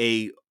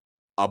essentially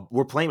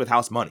we're playing with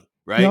house money,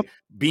 right? Yep.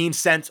 Being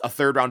sent a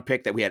third-round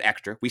pick that we had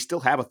extra. We still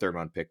have a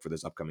third-round pick for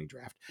this upcoming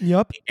draft.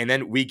 Yep. And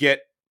then we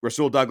get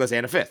Rasul Douglas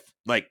and a fifth.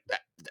 Like,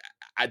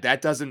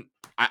 that doesn't.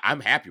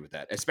 I'm happy with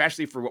that,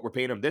 especially for what we're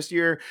paying him this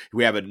year.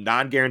 We have a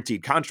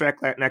non-guaranteed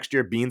contract next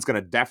year. Beane's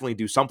going to definitely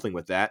do something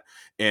with that,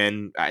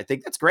 and I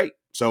think that's great.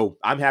 So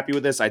I'm happy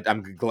with this.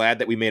 I'm glad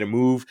that we made a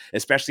move,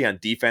 especially on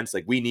defense.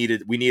 Like, we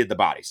needed the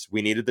bodies.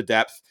 We needed the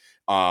depth.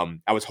 I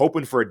was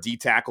hoping for a D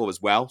tackle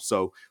as well.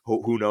 So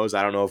who knows?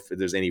 I don't know if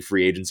there's any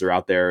free agents are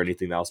out there or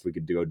anything else we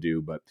could go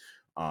do, but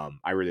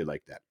I really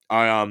like that.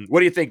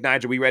 What do you think,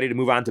 Nigel? Are we ready to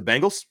move on to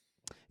Bengals?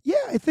 Yeah,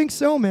 I think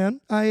so,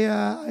 man.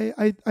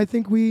 I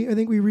think we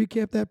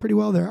recapped that pretty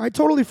well there. I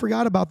totally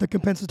forgot about the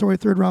compensatory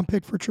third-round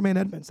pick for Tremaine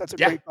Edmunds. That's a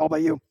great call by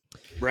you.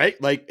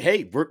 Right? Like,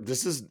 hey,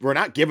 we're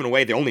not giving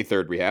away the only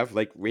third we have.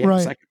 Like, we have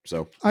a second.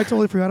 So I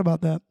totally forgot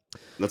about that.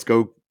 Let's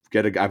go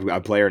get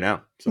a player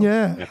now. So,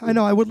 yeah, I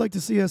know. I would like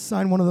to see us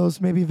sign one of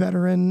those maybe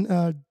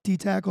veteran D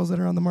tackles that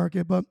are on the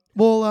market, but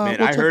we'll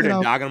I heard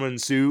Ndamukong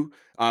Suh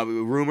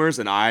rumors,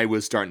 and I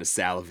was starting to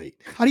salivate.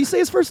 How do you say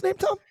his first name,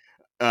 Tom?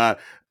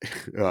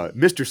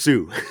 Mr.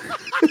 Suh.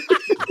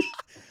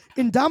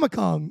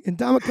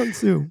 Ndamukong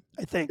Suh,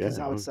 I think is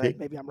how it's said.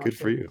 Maybe I'm wrong. Good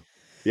for you.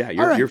 Yeah,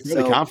 you're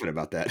really confident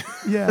about that.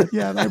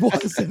 yeah, I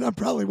was, and I'm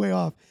probably way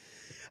off.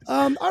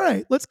 All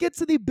right, let's get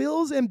to the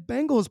Bills and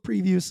Bengals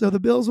preview. So the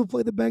Bills will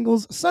play the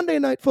Bengals Sunday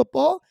Night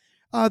Football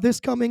this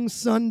coming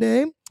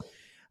Sunday.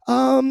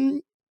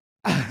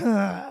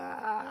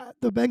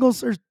 the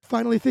Bengals are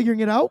finally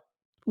figuring it out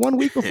 1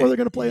 week before they're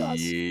going to play us.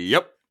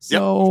 Yep.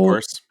 So of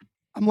course.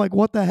 I'm like,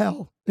 what the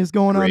hell is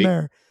going on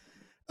there?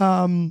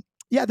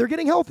 Yeah, they're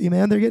getting healthy,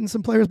 man. They're getting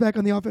some players back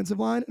on the offensive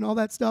line and all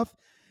that stuff.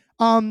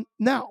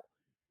 Now,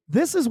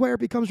 this is where it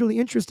becomes really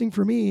interesting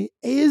for me.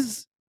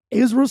 Is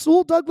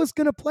Rasul Douglas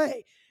going to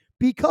play?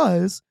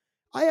 Because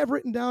I have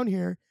written down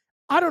here,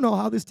 I don't know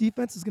how this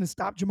defense is going to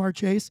stop Jamar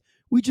Chase.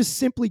 We just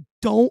simply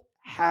don't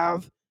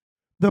have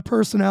the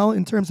personnel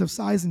in terms of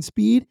size and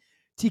speed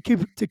to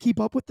keep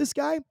up with this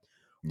guy.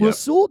 Yep.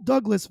 Rasul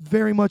Douglas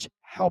very much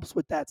helps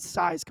with that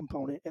size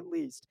component, at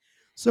least.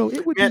 So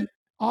it would be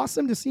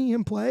awesome to see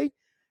him play.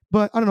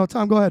 But I don't know,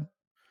 Tom, go ahead.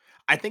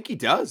 I think he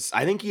does.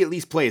 I think he at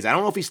least plays. I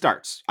don't know if he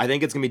starts. I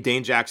think it's going to be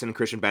Dane Jackson and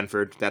Christian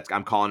Benford.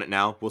 I'm calling it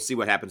now. We'll see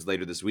what happens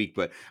later this week,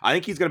 but I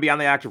think he's going to be on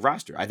the active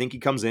roster. I think he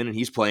comes in and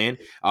he's playing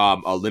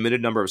a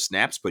limited number of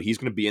snaps, but he's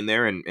going to be in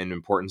there in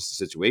important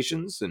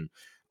situations. And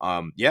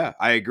yeah,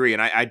 I agree.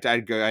 And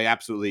I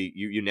absolutely,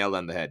 you nailed it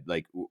on the head.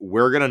 Like,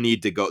 we're going to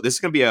need to go. This is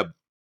going to be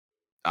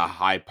a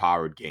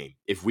high-powered game.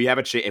 If we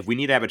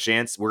need to have a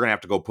chance, we're going to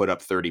have to go put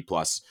up 30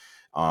 plus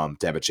to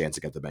have a chance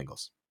against the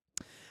Bengals.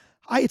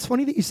 It's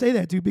funny that you say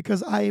that, dude,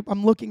 because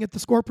I'm looking at the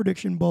score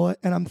prediction bullet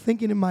and I'm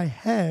thinking in my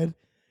head,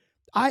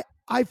 I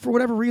for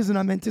whatever reason,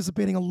 I'm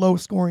anticipating a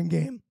low-scoring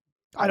game.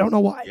 I don't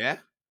know why.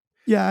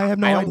 Yeah, I have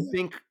no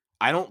idea.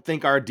 I don't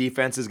think our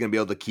defense is going to be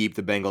able to keep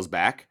the Bengals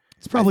back.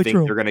 It's probably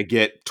true. They're going to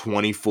get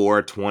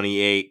 24,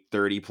 28,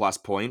 30 plus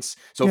points.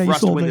 So for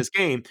us to win this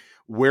game,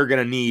 we're going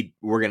to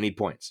need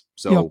points.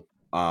 So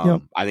I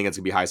think it's going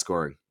to be high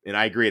scoring. And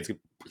I agree, it's going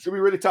to be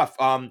really tough.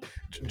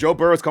 Joe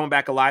Burrow's coming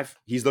back alive.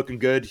 He's looking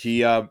good.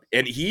 He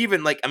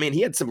even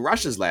he had some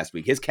rushes last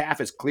week. His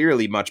calf is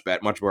clearly much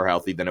more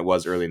healthy than it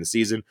was early in the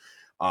season.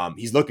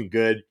 He's looking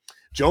good.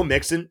 Joe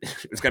Mixon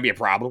is going to be a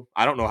problem.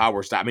 I don't know how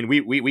we're stopping. I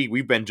mean,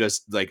 we've been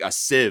just like a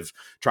sieve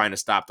trying to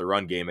stop the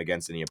run game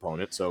against any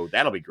opponent. So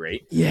that'll be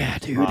great. Yeah,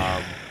 dude.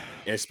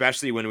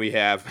 Especially when we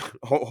have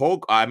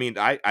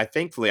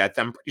thankfully,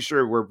 I'm pretty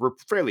sure we're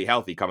fairly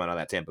healthy coming out of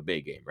that Tampa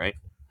Bay game, right?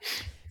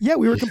 Yeah,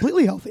 we were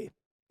completely healthy.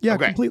 Yeah,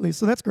 okay. Completely.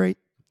 So that's great.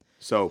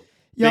 So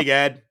Big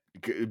Ed,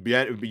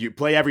 you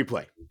play every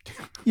play.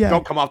 Yeah.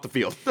 Don't come off the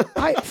field.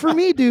 For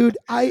me, dude,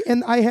 I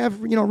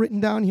have, written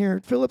down here,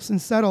 Phillips and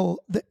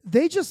Settle,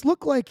 they just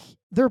look like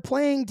they're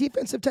playing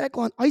defensive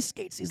tackle on ice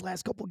skates these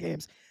last couple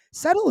games.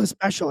 Settle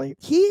especially.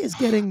 He is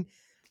getting,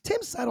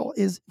 Tim Settle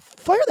is,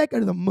 fire that guy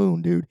to the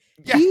moon, dude.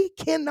 Yeah. He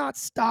cannot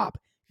stop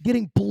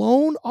getting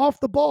blown off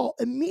the ball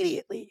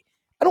immediately.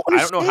 I don't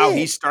understand. I don't know how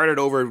he started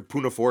over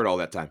Puna Ford all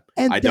that time.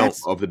 And I don't,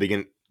 of the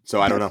beginning. So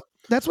I don't know.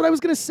 That's what I was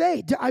going to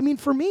say. I mean,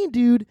 for me,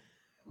 dude,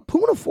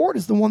 Puna Ford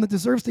is the one that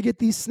deserves to get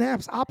these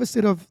snaps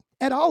opposite of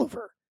Ed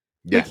Oliver.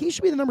 Yeah. Like, he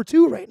should be the number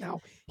 2 right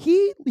now.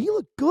 He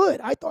looked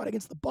good, I thought,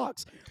 against the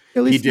Bucs.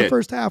 At least in the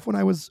first half when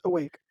I was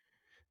awake.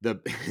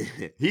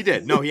 He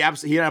did. No, he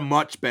had a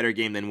much better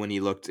game than when he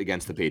looked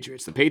against the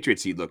Patriots. The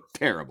Patriots, he looked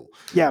terrible.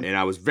 Yeah. And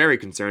I was very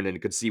concerned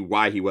and could see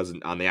why he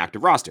wasn't on the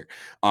active roster,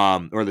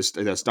 or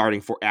the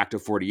starting for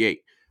active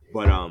 48.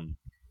 But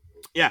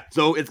yeah,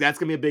 so that's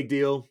gonna be a big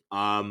deal.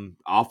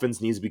 Offense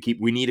needs to be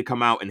we need to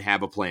come out and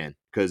have a plan,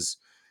 because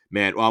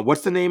man,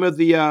 what's the name of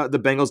the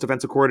Bengals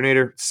defensive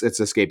coordinator? It's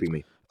escaping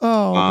me.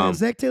 Oh man,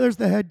 Zach Taylor's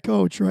the head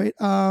coach, right?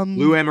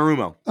 Lou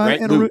Anarumo,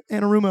 right?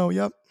 Anarumo,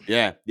 yep.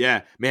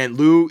 Yeah, man.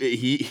 Lou,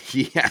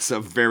 he has a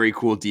very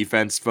cool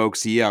defense,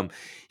 folks.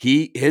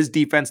 His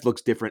defense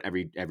looks different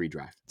every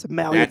drive. It's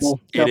malleable.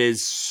 It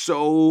is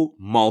so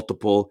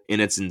multiple, and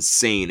it's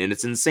insane. And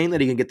it's insane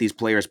that he can get these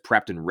players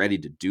prepped and ready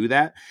to do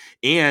that,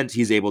 and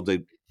he's able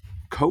to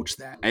coach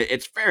that.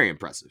 It's very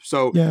impressive.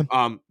 So yeah.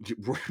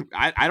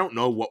 I don't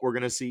know what we're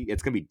gonna see.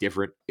 It's gonna be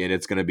different, and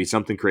it's gonna be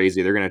something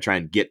crazy. They're gonna try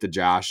and get to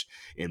Josh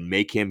and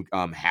make him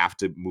have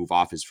to move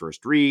off his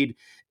first read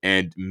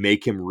and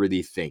make him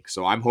really think.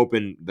 So I'm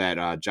hoping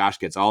that Josh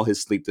gets all his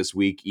sleep this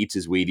week, eats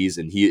his Wheaties,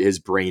 and his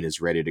brain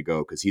is ready to go,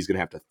 because he's gonna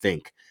have to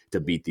think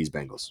to beat these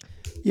Bengals.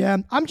 Yeah,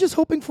 I'm just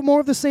hoping for more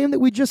of the same that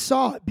we just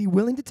saw. Be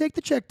willing to take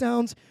the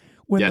checkdowns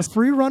when the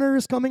free runner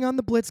is coming on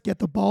the blitz. Get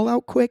the ball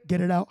out quick,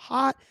 get it out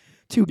hot.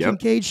 To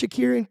Kincaid,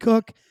 Shakir, and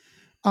Cook.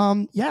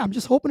 I'm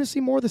just hoping to see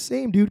more of the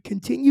same, dude.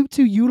 Continue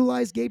to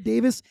utilize Gabe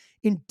Davis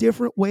in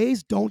different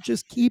ways. Don't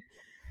just keep,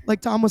 like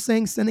Tom was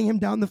saying, sending him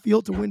down the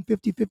field to win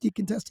 50-50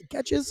 contested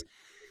catches.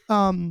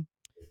 And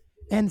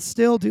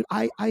still, dude,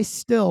 I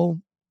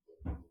still,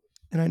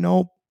 and I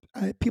know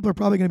people are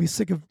probably going to be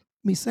sick of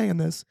me saying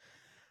this,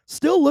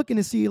 still looking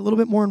to see a little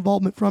bit more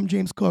involvement from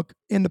James Cook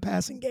in the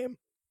passing game.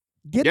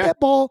 Get that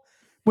ball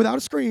without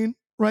a screen,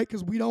 right?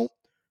 Because we don't,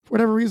 for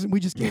whatever reason,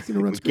 we just can't seem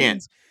to run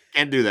screens.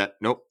 Can't do that.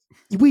 Nope.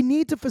 We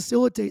need to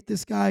facilitate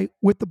this guy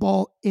with the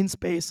ball in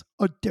space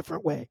a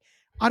different way.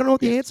 I don't know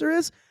what the answer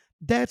is.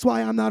 That's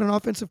why I'm not an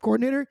offensive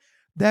coordinator.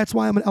 That's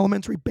why I'm an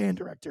elementary band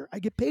director. I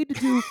get paid to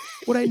do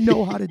what I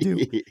know how to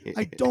do.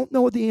 I don't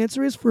know what the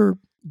answer is for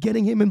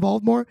getting him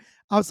involved more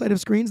outside of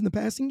screens in the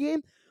passing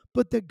game,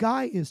 but the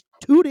guy is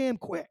too damn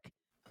quick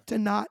to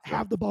not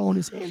have the ball in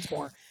his hands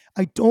more.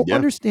 I don't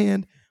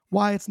understand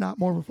why it's not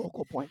more of a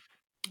focal point.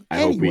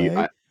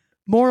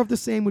 More of the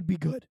same would be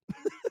good.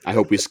 I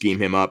hope we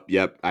scheme him up.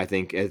 Yep. I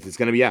think it's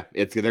going to be,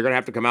 they're going to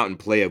have to come out and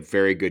play a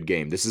very good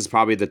game. This is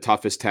probably the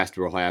toughest test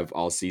we'll have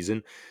all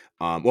season.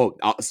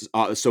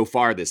 So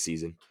far this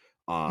season.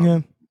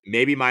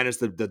 Maybe minus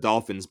the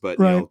Dolphins, but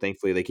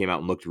thankfully they came out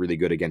and looked really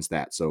good against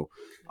that. So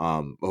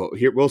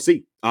here we'll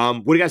see.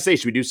 What do you guys say?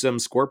 Should we do some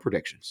score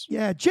predictions?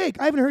 Yeah, Jake,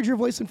 I haven't heard your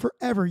voice in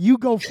forever. You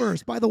go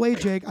first. By the way,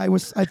 Jake, I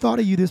thought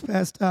of you this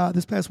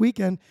past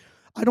weekend.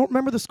 I don't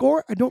remember the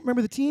score. I don't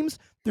remember the teams.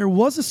 There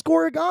was a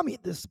scoregami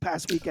this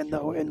past weekend,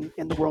 though, in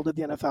the world of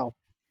the NFL.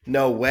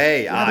 No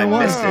way. I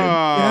missed it.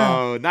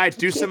 Oh, nice.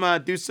 Do some. I'll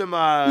do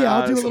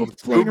a little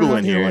floating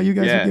around here while you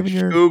guys are giving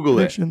your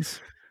predictions.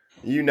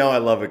 You know I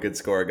love a good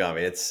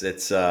scoregami. It's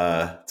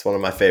one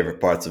of my favorite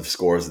parts of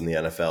scores in the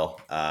NFL.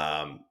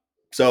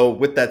 So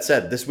with that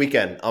said, this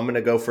weekend, I'm going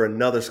to go for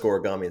another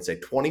scoregami and say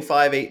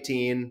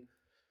 25-18.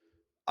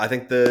 I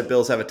think the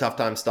Bills have a tough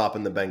time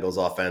stopping the Bengals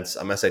offense.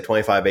 I'm going to say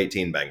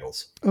 25-18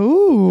 Bengals.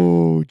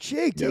 Ooh,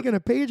 Jake, taking a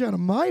page out of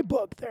my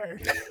book there.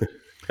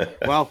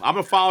 Well, I'm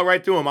going to follow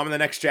right through him. I'm in the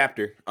next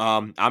chapter.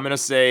 I'm going to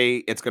say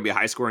it's going to be a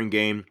high-scoring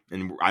game,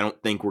 and I don't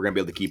think we're going to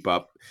be able to keep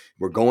up.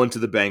 We're going to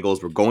the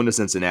Bengals. We're going to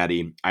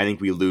Cincinnati. I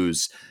think we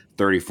lose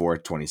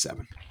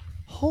 34-27.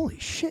 Holy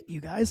shit, you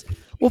guys.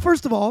 Well,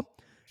 first of all,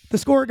 the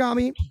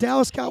scoregami,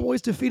 Dallas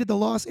Cowboys defeated the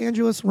Los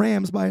Angeles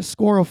Rams by a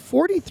score of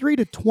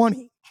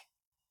 43-20,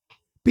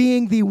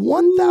 being the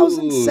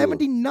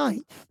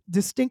 1,079th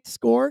distinct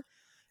score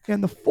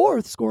and the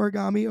fourth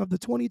scoregami of the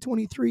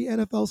 2023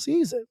 NFL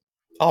season.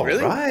 Oh,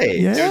 really? Right.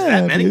 Yeah, there's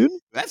that many? Dude.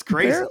 That's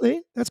crazy.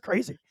 Apparently, that's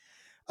crazy.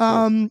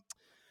 Oh, man.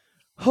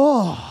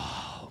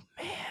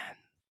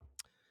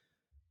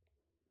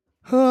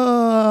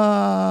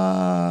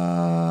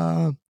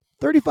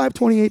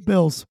 35-28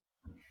 Bills.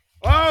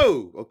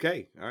 Oh,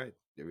 okay. All right.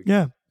 There we go.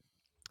 Yeah.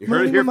 You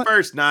heard it here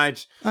first,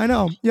 Nige. I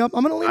know. Yep.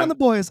 I'm going to lean on the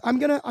boys.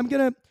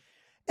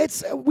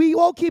 We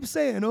all keep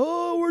saying, we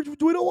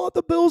don't want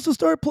the Bills to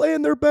start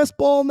playing their best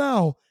ball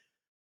now.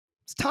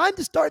 It's time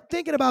to start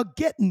thinking about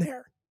getting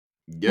there.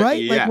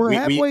 Right? Yeah. Like we're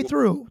halfway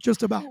through,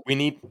 just about. We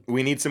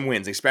need some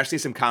wins, especially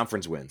some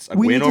conference wins. A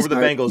win over the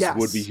Bengals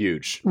would be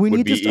huge. We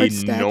need to start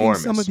stacking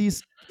some of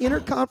these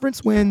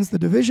interconference wins, the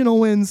divisional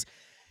wins.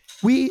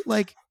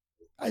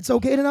 It's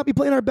okay to not be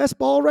playing our best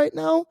ball right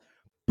now,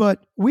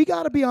 but we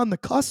got to be on the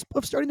cusp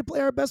of starting to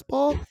play our best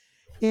ball.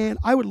 And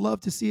I would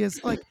love to see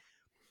us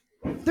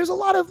there's a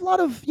lot of,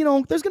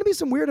 there's going to be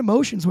some weird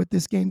emotions with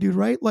this game, dude,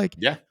 right?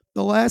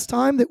 The last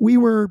time that we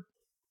were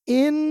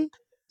in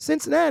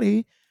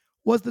Cincinnati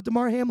was the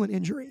Damar Hamlin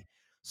injury.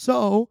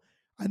 So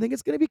I think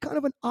it's going to be kind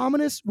of an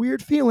ominous,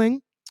 weird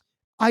feeling.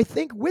 I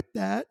think with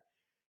that,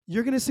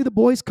 you're going to see the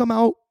boys come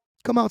out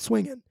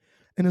swinging.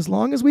 And as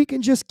long as we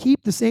can just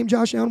keep the same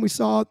Josh Allen we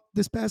saw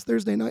this past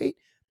Thursday night,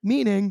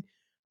 meaning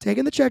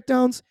taking the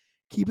checkdowns,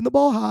 keeping the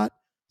ball hot,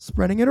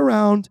 spreading it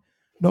around,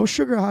 no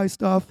sugar high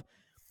stuff,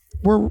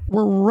 we're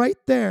right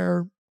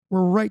there.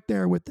 We're right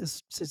there with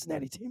this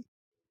Cincinnati team.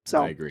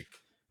 So I agree.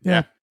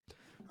 Yeah.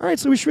 All right,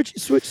 so we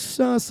switch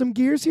some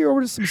gears here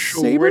over to some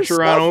Sabres stuff.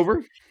 Around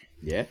over.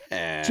 Yeah,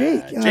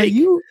 Jake,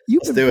 you've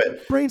been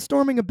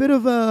brainstorming a bit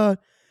of a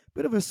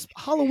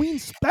Halloween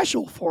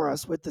special for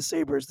us with the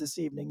Sabres this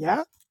evening.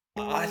 Yeah.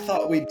 I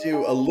thought we'd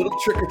do a little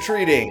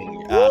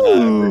trick-or-treating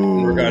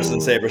in regards to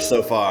the Sabres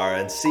so far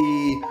and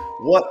see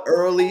what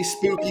early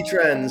spooky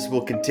trends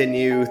will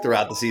continue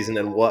throughout the season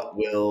and what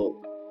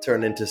will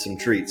turn into some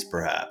treats,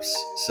 perhaps.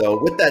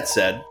 So with that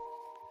said,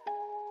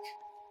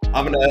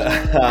 I'm going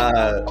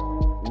to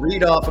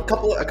read off a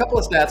couple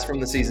of stats from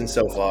the season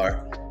so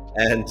far.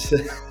 And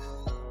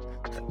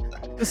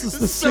this is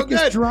the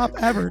sickest drop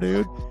ever,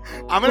 dude.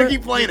 I'm going to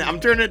keep playing it. I'm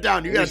turning it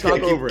down. You got to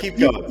talk over it. Keep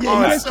going. You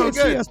guys can't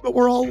see us, but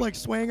we're all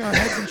swaying our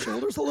heads and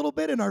shoulders a little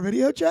bit in our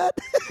video chat.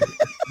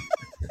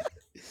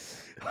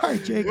 All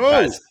right, Jake.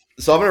 Guys,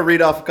 so I'm going to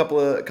read off a couple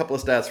of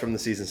stats from the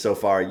season so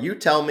far. You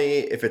tell me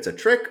if it's a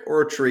trick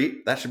or a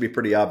treat. That should be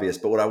pretty obvious.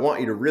 But what I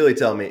want you to really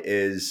tell me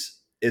is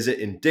it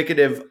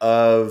indicative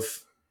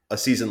of a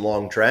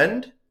season-long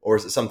trend, or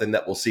is it something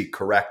that we'll see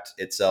correct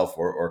itself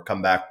or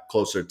come back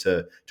closer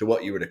to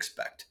what you would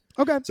expect?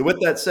 Okay. So with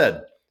that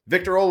said,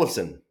 Victor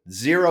Olofsson,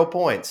 0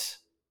 points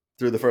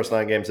through the first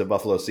 9 games of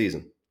Buffalo's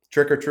season.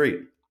 Trick or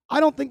treat? I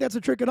don't think that's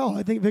a trick at all.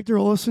 I think Victor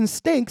Olofsson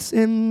stinks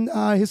in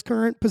his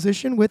current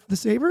position with the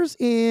Sabres,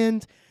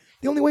 and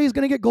the only way he's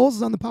going to get goals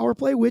is on the power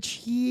play, which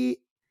he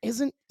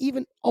isn't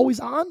even always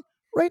on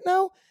right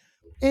now.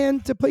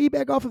 And to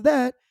piggyback off of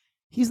that,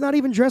 he's not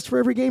even dressed for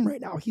every game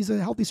right now. He's a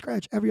healthy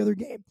scratch every other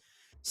game.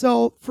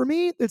 So for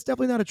me, it's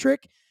definitely not a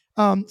trick.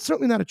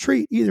 Certainly not a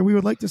treat either. We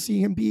would like to see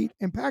him be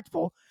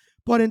impactful.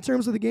 But in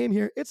terms of the game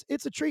here,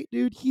 it's a treat,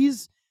 dude.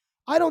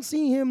 I don't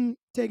see him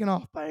taking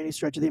off by any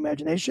stretch of the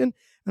imagination.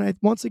 And I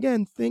once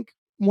again think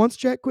once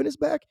Jack Quinn is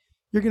back,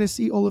 you're going to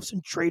see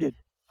Olofsson traded.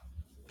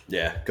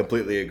 Yeah,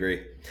 completely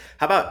agree.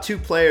 How about 2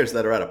 players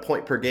that are at a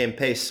point per game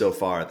pace so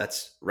far?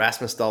 That's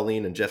Rasmus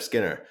Dahlin and Jeff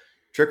Skinner.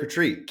 Trick or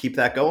treat? Keep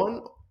that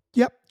going?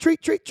 Yep. Treat.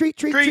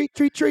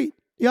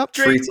 Yep.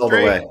 Treats all the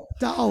way.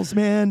 Dolls,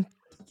 man.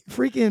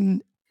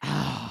 Freaking.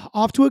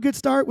 off to a good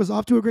start. Was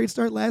off to a great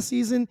start last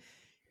season.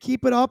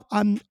 Keep it up.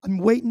 I'm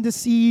waiting to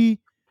see,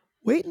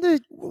 waiting to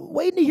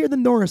hear the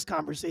Norris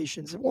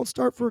conversations. It won't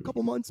start for a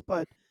couple months,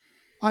 but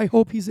I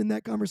hope he's in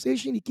that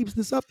conversation. He keeps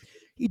this up.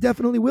 He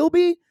definitely will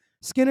be.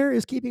 Skinner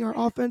is keeping our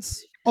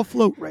offense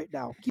afloat right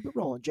now. Keep it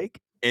rolling, Jake.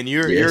 And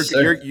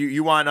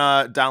you want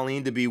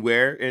Darlene to be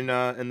where in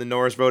the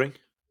Norris voting?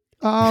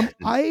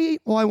 I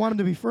want him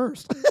to be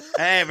first.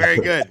 Hey, very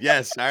good.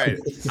 Yes. All right.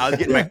 I was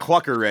getting my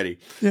clucker ready.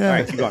 Yeah. All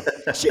right, keep going.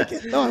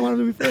 No, I want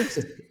him to be first.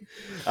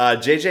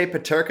 JJ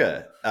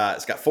Peterka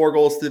has got 4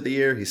 goals through the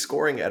year. He's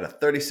scoring at a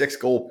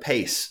 36-goal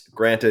pace.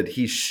 Granted,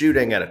 he's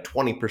shooting at a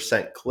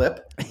 20%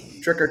 clip.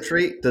 Trick or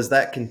treat, does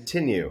that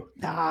continue?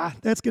 Nah,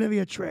 that's going to be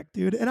a trick,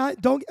 dude. And I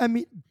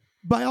mean,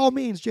 by all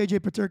means,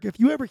 JJ Peterka, if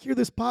you ever hear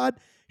this pod,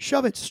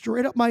 shove it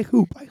straight up my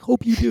hoop. I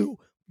hope you do.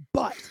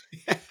 But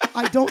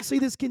I don't see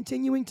this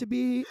continuing to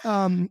be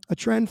a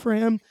trend for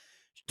him.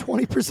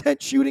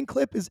 20% shooting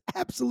clip is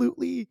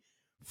absolutely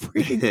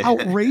freaking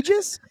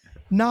outrageous.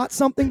 Not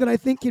something that I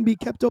think can be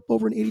kept up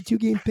over an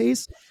 82-game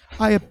pace.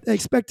 I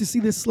expect to see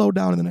this slow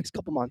down in the next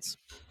couple months.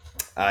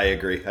 I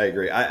agree.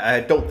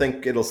 I don't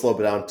think it'll slow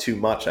it down too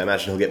much. I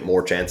imagine he'll get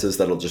more chances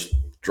that'll just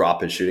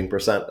drop his shooting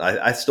percent.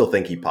 I still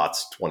think he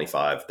pots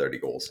 25, 30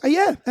 goals.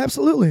 Yeah,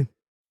 absolutely.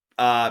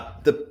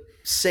 The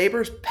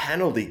Sabres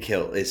penalty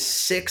kill is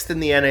 6th in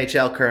the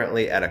NHL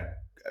currently at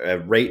a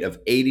rate of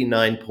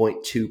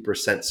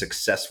 89.2%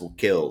 successful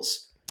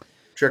kills.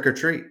 Trick or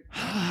treat?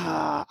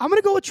 I'm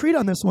gonna go with treat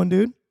on this one,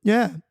 dude.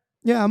 Yeah.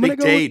 I'm gonna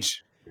go.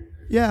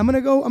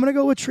 I'm gonna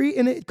go with treat,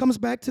 and it comes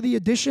back to the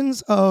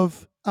additions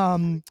of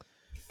oh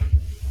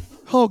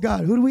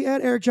God, who do we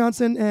add? Eric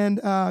Johnson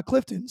and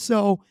Clifton.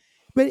 So,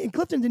 but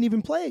Clifton didn't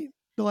even play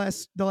the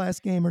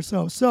last game or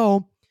so.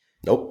 So.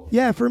 Nope.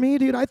 Yeah, for me,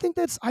 dude, I think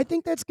that's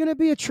gonna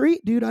be a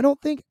treat, dude. I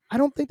don't think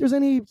there's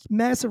any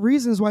massive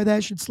reasons why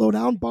that should slow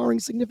down, barring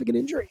significant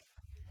injury.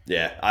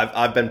 Yeah,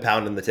 I've been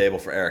pounding the table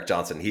for Eric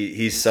Johnson.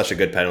 He's such a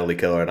good penalty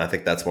killer, and I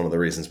think that's one of the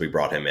reasons we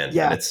brought him in.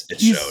 Yeah, and it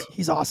showed.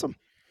 He's awesome.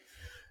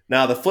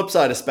 Now, the flip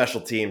side of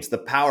special teams, the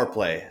power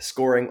play,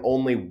 scoring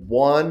only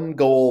 1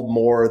 goal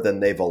more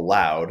than they've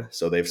allowed.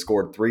 So they've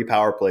scored 3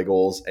 power play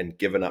goals and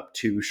given up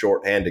 2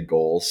 shorthanded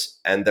goals.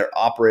 And they're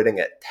operating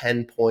at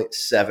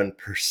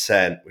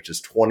 10.7%, which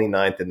is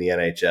 29th in the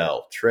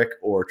NHL. Trick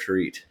or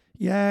treat?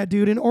 Yeah,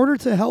 dude, in order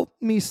to help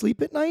me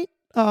sleep at night,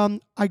 I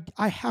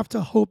have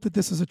to hope that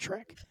this is a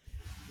trick.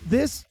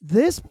 This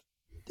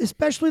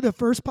especially the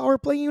first power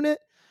play unit,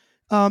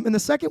 and the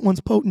second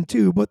one's potent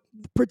too, but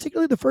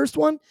particularly the first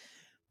one,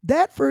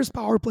 that first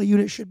power play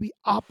unit should be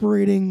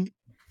operating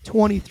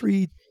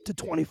 23 to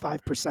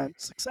 25%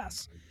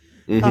 success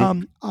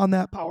on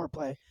that power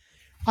play.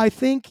 I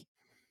think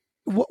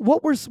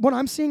what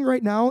I'm seeing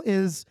right now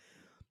is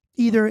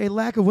either a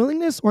lack of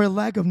willingness or a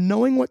lack of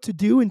knowing what to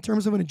do in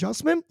terms of an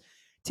adjustment.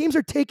 Teams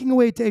are taking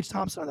away Tage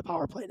Thompson on the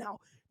power play now.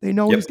 They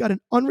know he's got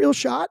an unreal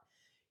shot.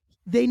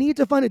 They need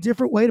to find a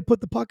different way to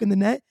put the puck in the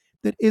net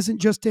that isn't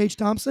just Tage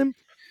Thompson.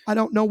 I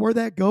don't know where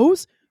that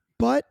goes,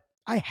 but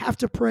I have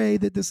to pray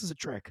that this is a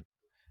trick.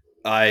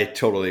 I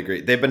totally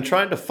agree. They've been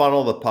trying to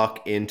funnel the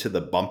puck into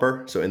the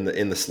bumper, so in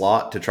the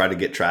slot, to try to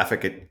get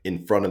traffic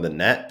in front of the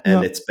net,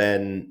 and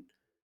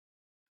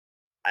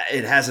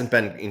it hasn't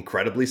been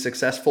incredibly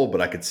successful,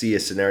 but I could see a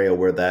scenario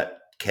where that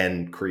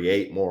can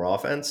create more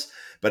offense.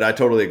 But I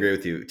totally agree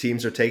with you.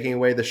 Teams are taking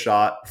away the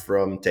shot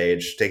from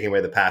Tage, taking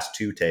away the pass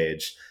to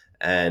Tage,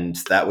 and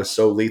that was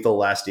so lethal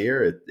last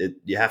year.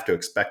 You have to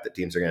expect that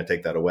teams are going to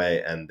take that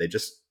away, and they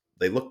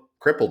look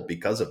crippled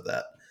because of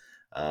that.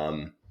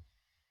 And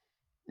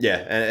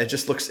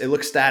it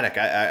looks static.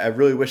 I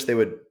really wish they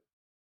would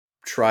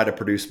try to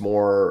produce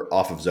more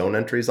off of zone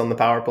entries on the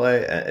power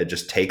play and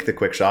just take the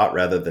quick shot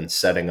rather than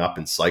setting up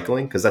and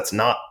cycling, because that's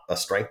not a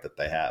strength that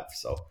they have.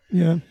 So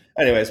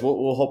anyways,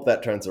 we'll hope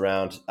that turns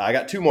around. I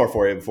got 2 more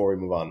for you before we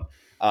move on.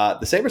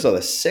 The Sabres are the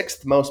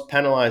 6th most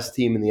penalized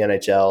team in the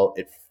NHL.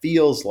 It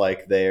feels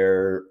like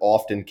they're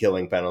often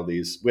killing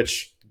penalties,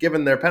 which,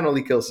 given their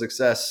penalty kill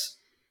success,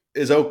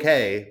 is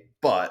okay,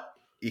 but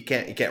you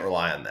can't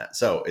rely on that.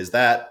 So is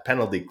that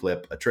penalty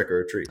clip a trick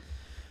or a treat?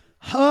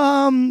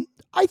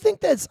 I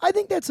think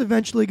that's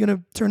eventually going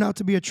to turn out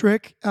to be a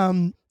trick.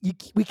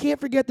 We can't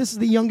forget this is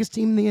the youngest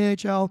team in the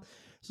NHL.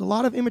 There's a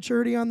lot of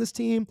immaturity on this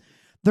team.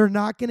 They're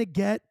not going to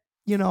get,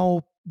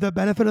 the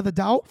benefit of the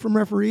doubt from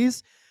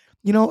referees.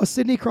 A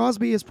Sidney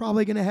Crosby is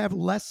probably going to have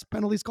less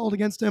penalties called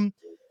against him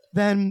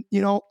than,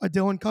 a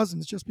Dylan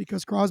Cousins, just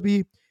because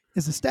Crosby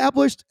is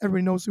established.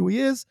 Everybody knows who he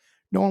is.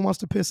 No one wants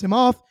to piss him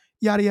off.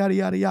 Yada, yada,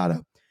 yada,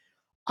 yada.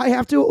 I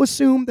have to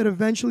assume that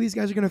eventually these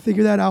guys are going to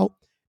figure that out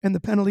and the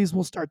penalties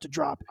will start to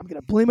drop. I'm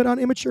going to blame it on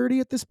immaturity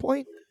at this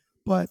point,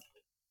 but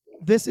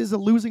this is a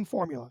losing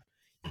formula.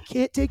 You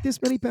can't take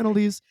this many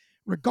penalties,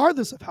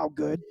 regardless of how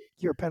good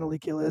your penalty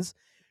kill is.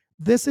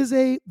 This is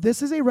a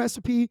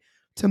recipe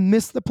to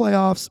miss the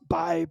playoffs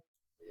by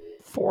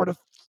 4 to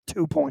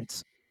 2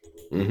 points.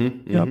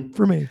 Yep,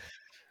 for me.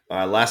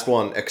 Last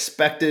one,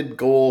 expected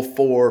goal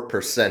for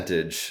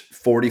percentage,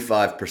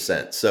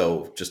 45%.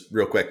 So just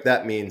real quick,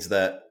 that means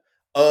that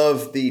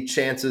of the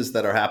chances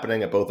that are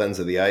happening at both ends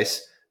of the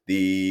ice,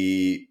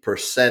 the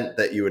percent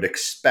that you would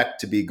expect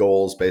to be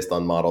goals based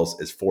on models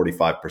is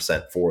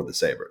 45% for the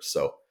Sabres.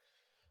 So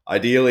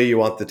ideally, you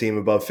want the team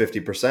above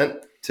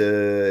 50%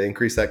 to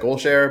increase that goal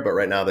share, but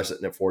right now they're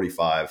sitting at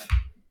 45.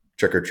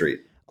 Trick or treat.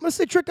 I'm going to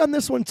say trick on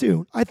this one,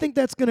 too. I think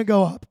that's going to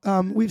go up.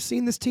 We've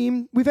seen this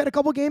team. We've had a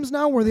couple games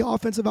now where the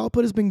offensive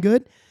output has been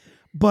good,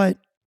 but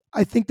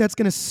I think that's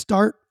going to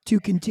start to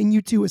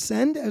continue to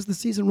ascend as the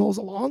season rolls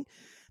along.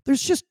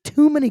 There's just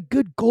too many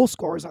good goal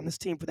scorers on this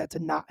team for that to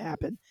not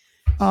happen.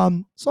 So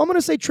I'm going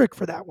to say trick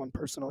for that one,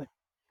 personally.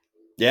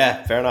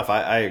 Yeah, fair enough.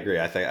 I agree.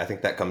 I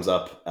think that comes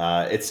up.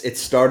 It's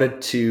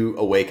started to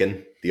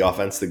awaken the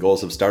offense. The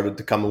goals have started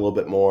to come a little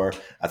bit more.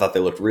 I thought they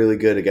looked really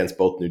good against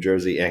both New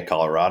Jersey and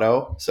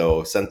Colorado.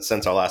 So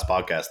since our last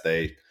podcast,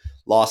 they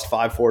lost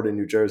 5-4 to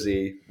New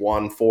Jersey,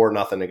 won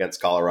 4-0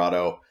 against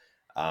Colorado.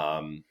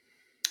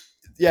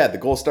 Yeah, the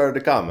goals started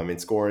to come. I mean,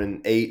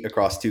 scoring 8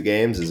 across 2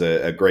 games is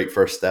a great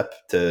first step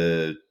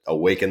to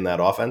awaken that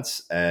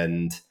offense.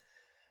 And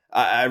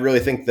I really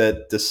think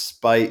that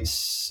despite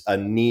a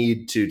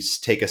need to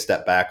take a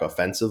step back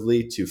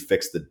offensively to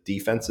fix the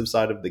defensive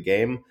side of the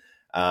game,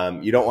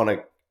 you don't want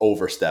to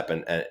overstep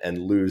and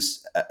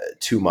lose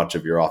too much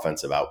of your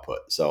offensive output.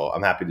 So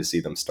I'm happy to see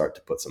them start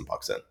to put some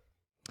pucks in.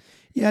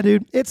 Yeah,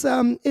 dude, it's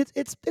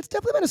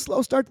definitely been a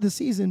slow start to the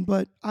season,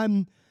 but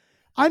I'm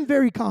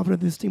very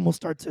confident this team will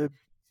start to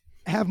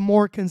have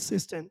more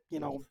consistent,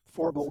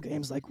 4-goal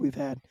games like we've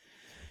had.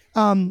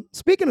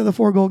 Speaking of the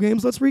 4-goal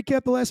games, let's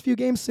recap the last few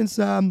games since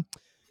our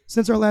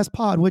last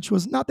pod, which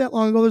was not that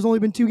long ago. There's only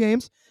been 2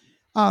 games.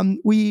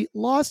 We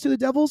lost to the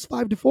Devils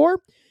 5-4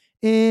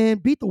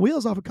 and beat the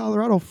wheels off of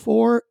Colorado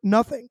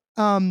 4-0.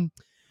 That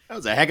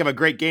was a heck of a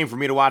great game for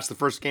me to watch the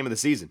first game of the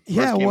season.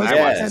 Yeah, I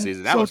watched the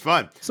season. That was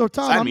fun. So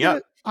Tom,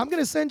 I'm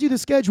going to send you the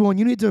schedule, and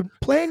you need to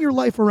plan your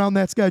life around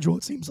that schedule,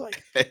 it seems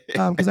like,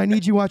 because I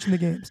need you watching the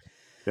games.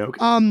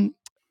 Okay.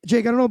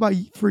 Jake, I don't know about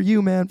for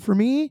you, man. For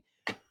me,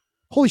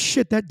 holy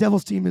shit, that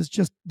Devils team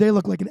they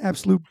look like an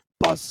absolute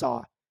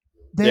buzzsaw.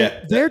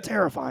 They're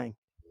terrifying.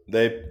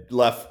 They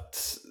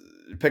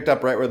picked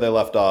up right where they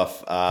left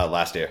off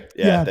last year.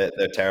 Yeah.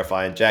 They're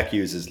terrifying. Jack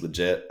Hughes is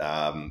legit.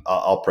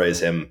 I'll praise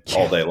him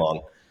all day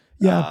long.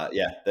 Yeah.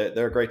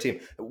 They're a great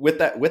team. With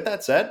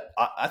that said,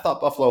 I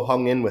thought Buffalo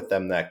hung in with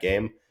them that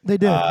game. They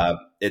did.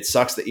 It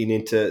sucks that you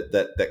need to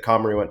that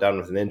Comrie went down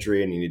with an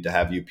injury and you need to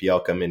have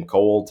UPL come in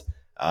cold.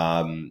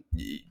 I'm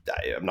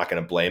not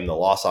going to blame the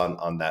loss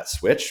on that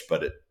switch,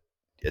 but it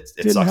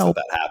sucks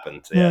that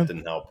happened. Yeah, it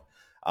didn't help.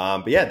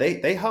 But yeah,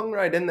 they hung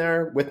right in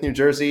there with New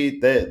Jersey.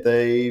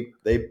 They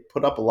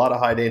put up a lot of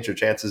high danger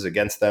chances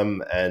against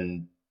them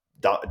and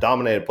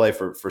dominated play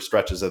for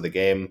stretches of the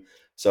game.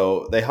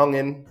 So they hung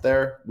in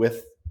there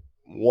with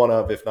one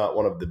of, if not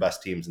one of the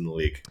best teams in the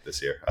league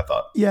this year, I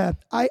thought. Yeah,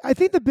 I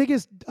think the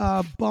biggest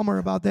bummer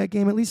about that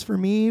game, at least for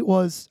me,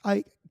 was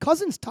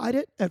Cousins tied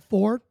it at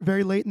 4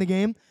 very late in the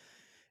game.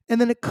 And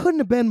then it couldn't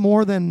have been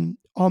more than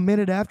a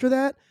minute after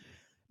that.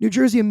 New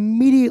Jersey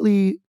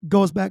immediately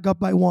goes back up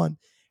by 1.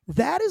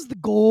 That is the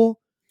goal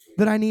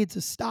that I need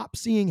to stop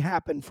seeing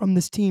happen from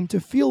this team to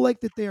feel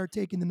like that they are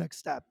taking the next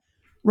step,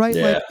 right?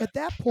 Yeah. Like at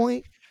that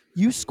point,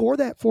 you score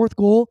that 4th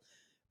goal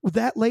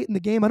that late in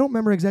the game. I don't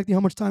remember exactly how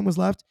much time was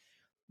left.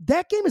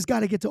 That game has got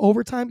to get to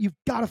overtime. You've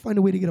got to find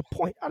a way to get a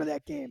point out of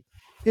that game.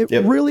 It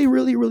really,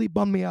 really, really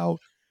bummed me out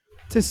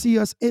to see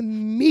us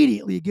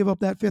immediately give up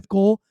that 5th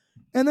goal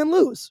and then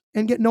lose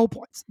and get no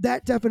points.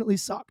 That definitely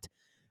sucked.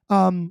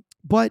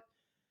 But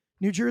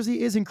New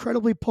Jersey is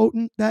incredibly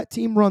potent. That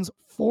team runs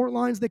 4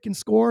 lines that can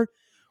score,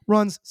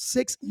 runs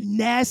 6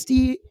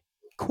 nasty,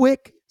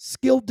 quick,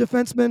 skilled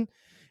defensemen,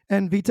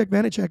 and Vitek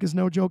Vanacek is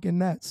no joke in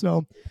that.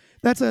 So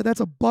that's a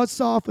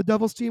buzzsaw for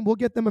Devils team. We'll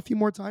get them a few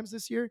more times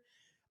this year.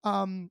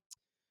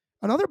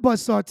 Another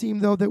buzzsaw team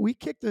though that we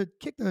kicked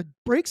the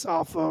brakes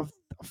off of,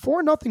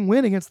 4-0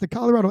 win against the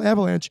Colorado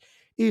Avalanche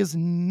is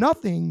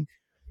nothing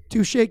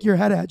to shake your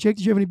head at. Jake,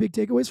 did you have any big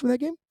takeaways from that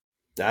game?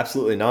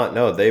 Absolutely not.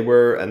 No,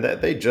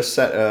 they just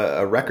set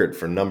a record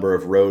for number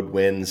of road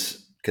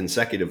wins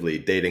consecutively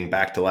dating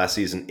back to last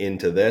season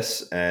into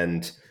this.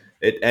 And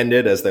it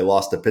ended as they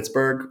lost to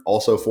Pittsburgh,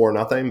 also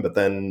 4-0, but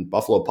then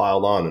Buffalo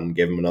piled on and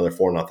gave them another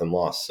 4-0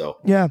 loss. So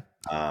yeah.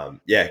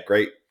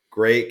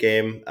 Great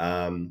game.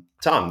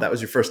 Tom, that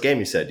was your first game,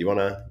 you said. You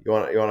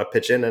wanna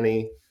pitch in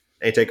any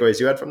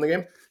takeaways you had from the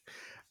game?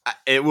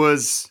 It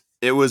was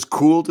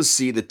cool to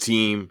see the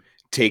team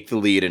take the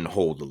lead and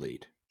hold the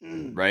lead.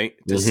 Right?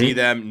 To see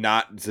them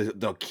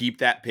they'll keep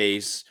that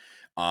pace.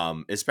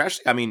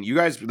 Especially, I mean, you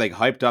guys like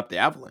hyped up the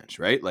Avalanche,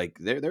 right? Like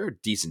they're a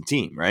decent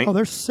team, right? Oh,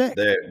 they're sick.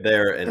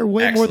 They're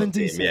way more than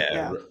team. decent.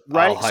 Yeah.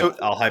 Right.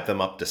 I'll hype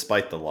them up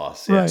despite the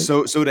loss. Yeah. Right.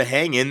 So to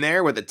hang in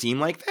there with a team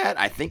like that,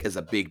 I think is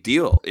a big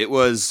deal. It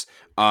was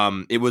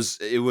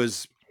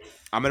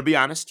I'm going to be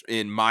honest,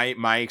 in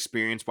my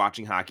experience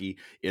watching hockey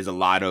is a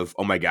lot of,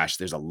 oh my gosh,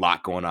 there's a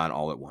lot going on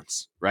all at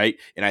once, right?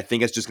 And I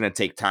think it's just going to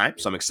take time.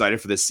 So I'm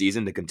excited for this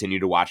season to continue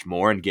to watch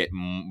more and get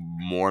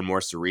more and more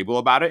cerebral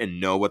about it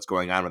and know what's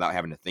going on without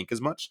having to think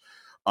as much.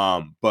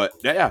 But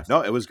yeah,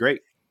 no, it was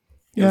great.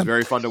 It was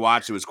very fun to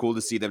watch. It was cool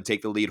to see them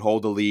take the lead,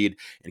 hold the lead,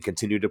 and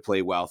continue to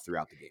play well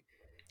throughout the game.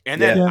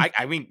 And then,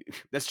 I mean,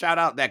 let's shout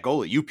out that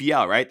goalie,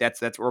 UPL, right?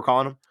 That's what we're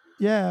calling him.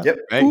 Yeah. Yep.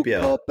 Right?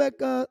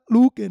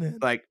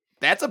 UPL. Like,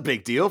 that's a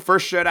big deal.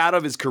 First shutout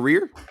of his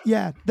career.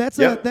 Yeah, that's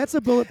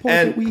a bullet point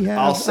and that we have.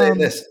 I'll say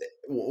this.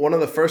 One of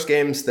the first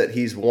games that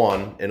he's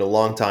won in a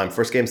long time,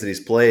 first games that he's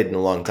played in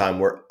a long time,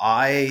 where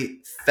I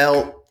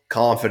felt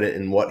confident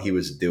in what he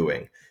was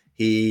doing.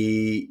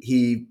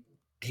 He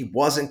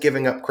wasn't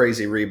giving up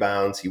crazy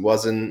rebounds. He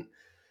wasn't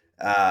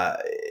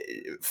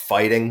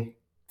fighting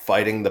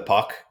the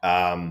puck.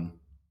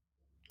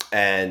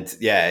 And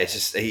yeah, it's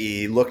just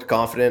he looked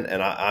confident,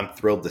 and I'm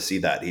thrilled to see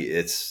that.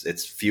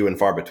 It's few and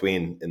far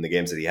between in the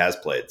games that he has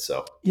played.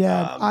 So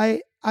yeah,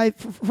 I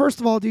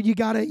first of all, dude, you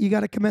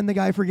gotta commend the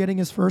guy for getting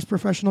his first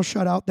professional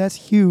shutout. That's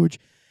huge.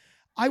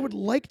 I would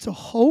like to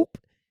hope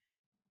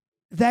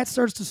that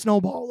starts to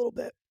snowball a little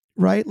bit,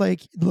 right?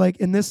 Like,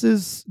 and this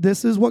is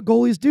what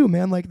goalies do,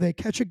 man. Like, they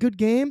catch a good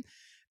game,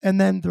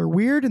 and then they're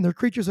weird and they're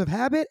creatures of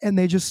habit, and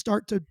they just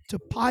start to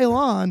pile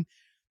on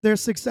their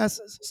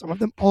successes. Some of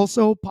them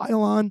also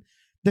pile on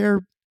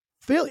their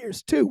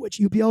failures too, which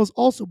UPL has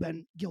also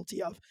been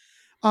guilty of.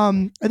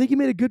 I think you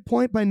made a good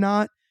point by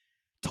not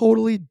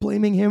totally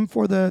blaming him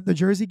for the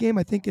Jersey game.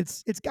 I think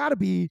it's got to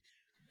be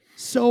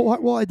so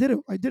hard. Well, I did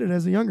it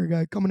as a younger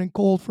guy coming in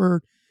cold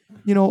for,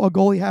 a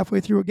goalie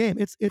halfway through a game.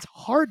 It's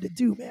hard to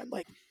do, man.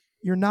 Like,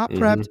 you're not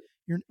prepped.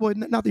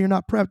 Not that you're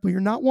not prepped, but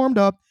you're not warmed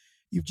up.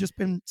 You've just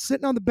been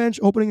sitting on the bench,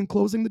 opening and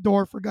closing the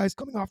door for guys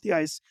coming off the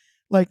ice.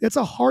 Like, that's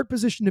a hard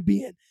position to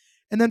be in.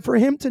 And then for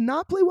him to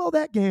not play well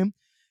that game,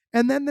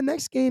 and then the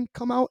next game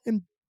come out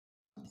and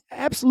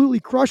absolutely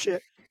crush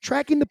it,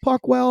 tracking the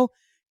puck well,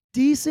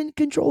 decent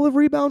control of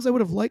rebounds. I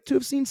would have liked to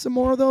have seen some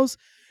more of those.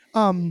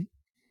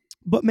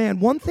 But man,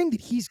 one thing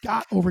that he's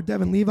got over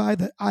Devin Levi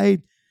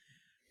that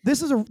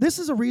this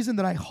is a reason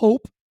that I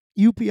hope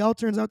UPL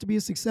turns out to be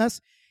a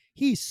success.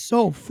 He's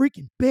so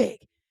freaking big.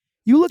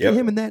 You look at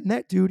him in that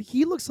net, dude.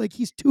 He looks like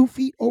he's 2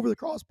 feet over the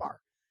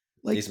crossbar.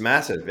 Like, he's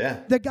massive,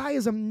 yeah. The guy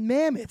is a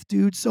mammoth,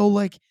 dude. So,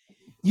 like,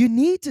 you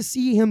need to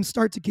see him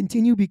start to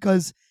continue,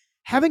 because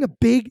having a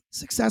big,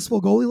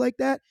 successful goalie like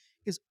that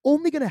is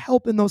only going to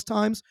help in those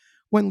times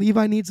when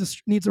Levi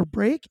needs a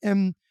break.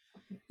 And,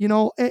 in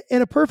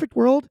a perfect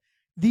world,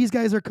 these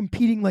guys are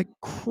competing like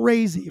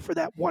crazy for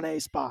that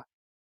 1A spot.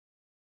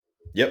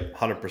 Yep,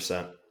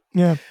 100%.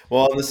 Yeah.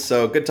 Well,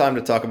 so good time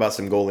to talk about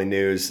some goalie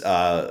news.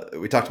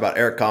 We talked about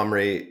Eric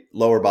Comrie,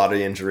 lower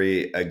body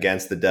injury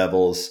against the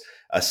Devils,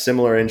 a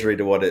similar injury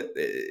to what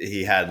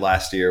he had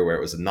last year, where it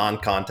was a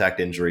non-contact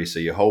injury. So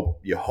you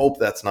hope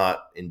that's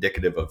not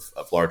indicative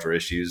of larger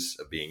issues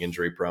of being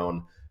injury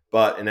prone.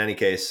 But in any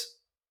case,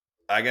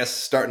 I guess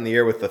starting the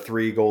year with the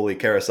 3 goalie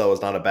carousel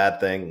is not a bad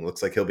thing.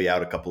 Looks like he'll be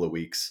out a couple of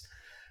weeks.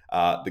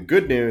 The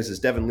good news is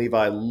Devin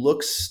Levi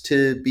looks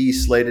to be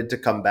slated to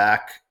come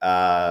back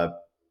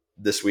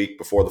this week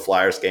before the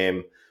Flyers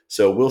game.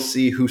 So we'll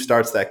see who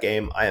starts that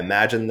game. I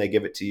imagine they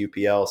give it to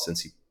UPL,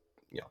 since he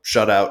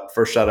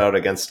first shutout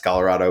against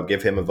Colorado.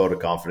 Give him a vote of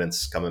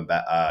confidence, come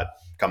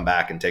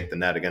back and take the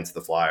net against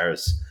the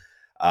Flyers,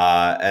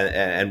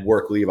 and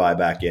work Levi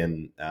back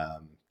in.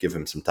 Give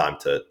him some time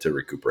to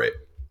recuperate.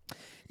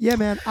 Yeah,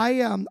 man.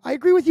 I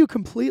agree with you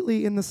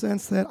completely in the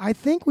sense that I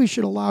think we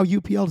should allow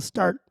UPL to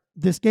start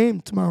this game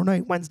tomorrow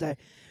night, Wednesday.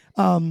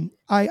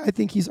 I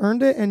think he's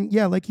earned it. And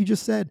yeah, like you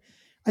just said,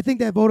 I think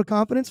that vote of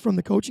confidence from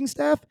the coaching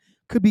staff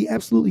could be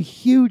absolutely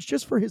huge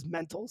just for his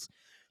mentals.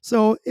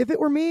 So if it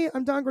were me,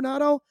 I'm Don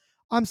Granato,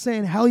 I'm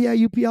saying, hell yeah,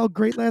 UPL,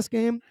 great last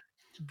game.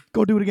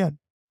 Go do it again,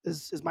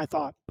 is my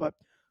thought. But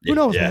who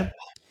knows, man?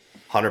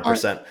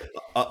 100%.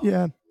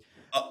 Yeah.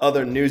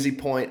 Other newsy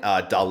point,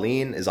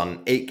 Dahlin is on an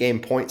 8-game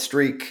point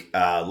streak.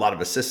 A lot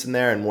of assists in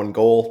there, and 1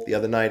 goal the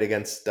other night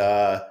against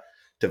to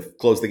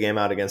close the game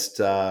out against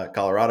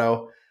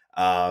Colorado.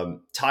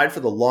 Tied for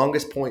the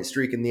longest point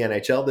streak in the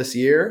NHL this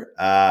year,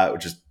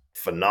 which is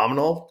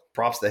phenomenal.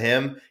 Props to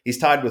him. He's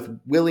tied with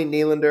Willie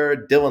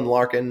Nylander, Dylan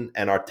Larkin,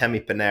 and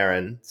Artemi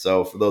Panarin.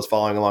 So for those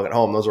following along at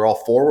home, those are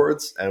all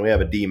forwards, and we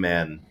have a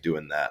D-man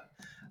doing that.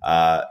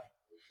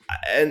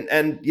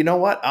 And you know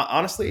what?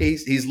 Honestly,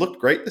 he's looked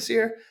great this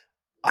year.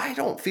 I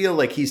don't feel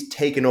like he's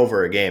taken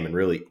over a game and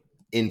really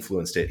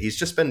influenced it. He's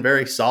just been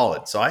very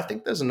solid. So I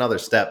think there's another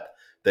step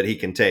that he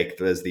can take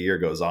as the year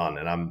goes on,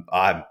 and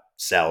I'm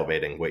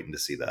salivating, waiting to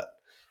see that.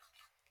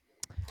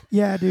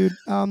 Yeah, dude.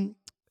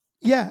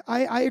 Yeah,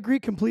 I agree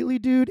completely,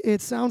 dude.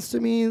 It sounds to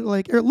me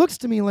like, or it looks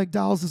to me like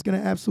Dolls is going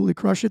to absolutely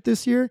crush it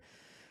this year.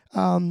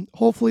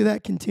 Hopefully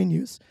that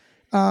continues.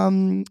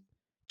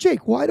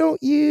 Jake, why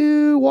don't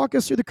you walk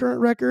us through the current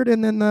record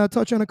and then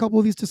touch on a couple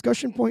of these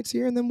discussion points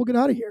here, and then we'll get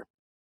out of here.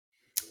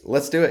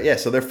 Let's do it. Yeah,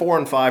 so they're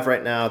 4-5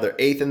 right now. They're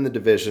 8th in the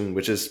division,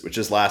 which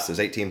is last. There's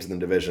 8 teams in the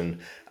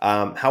division.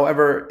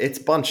 However, it's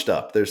bunched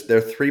up. They're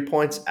 3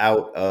 points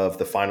out of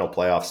the final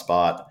playoff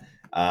spot.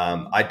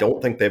 I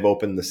don't think they've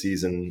opened the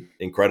season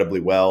incredibly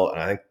well, and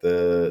I think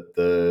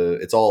the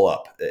it's all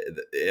up.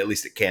 At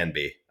least it can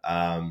be.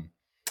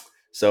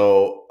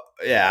 So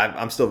yeah,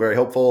 I'm still very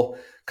hopeful.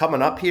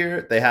 Coming up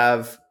here, they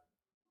have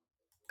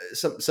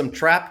some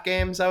trap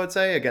games, I would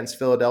say, against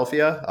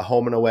Philadelphia, a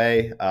home and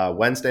away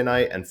Wednesday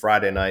night and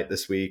Friday night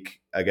this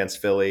week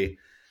against Philly,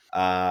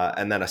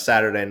 and then a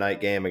Saturday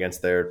night game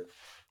against their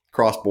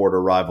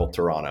cross-border rival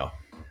Toronto.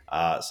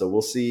 So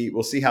we'll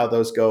see how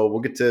those go.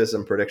 We'll get to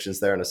some predictions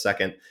there in a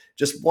second.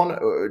 Just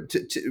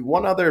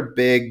one other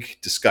big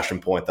discussion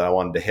point that I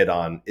wanted to hit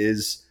on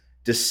is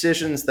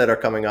decisions that are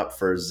coming up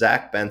for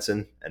Zach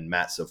Benson and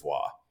Matt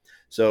Savoie.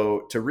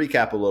 So to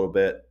recap a little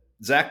bit,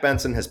 Zach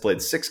Benson has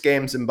played 6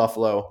 games in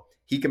Buffalo.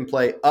 He can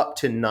play up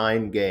to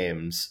 9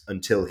 games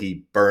until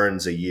he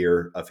burns a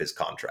year of his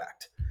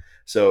contract.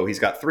 So he's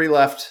got 3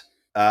 left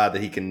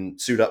that he can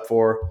suit up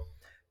for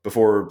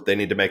before they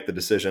need to make the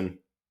decision.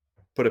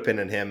 Put a pin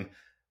in him.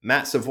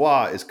 Matt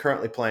Savoie is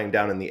currently playing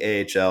down in the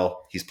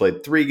AHL. He's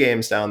played 3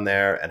 games down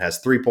there and has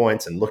 3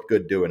 points and looked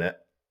good doing it.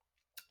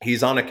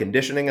 He's on a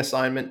conditioning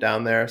assignment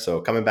down there.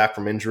 So coming back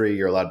from injury,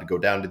 you're allowed to go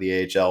down to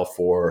the AHL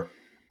for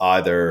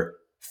either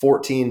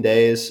 14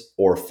 days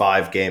or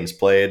 5 games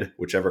played,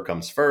 whichever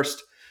comes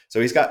first.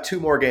 So he's got 2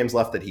 more games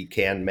left that he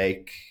can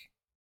make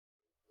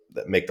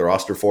the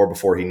roster for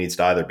before he needs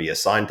to either be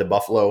assigned to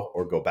Buffalo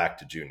or go back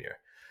to junior.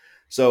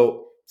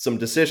 So some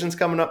decisions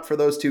coming up for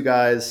those 2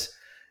 guys.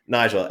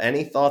 Nigel,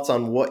 any thoughts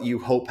on what you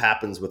hope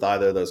happens with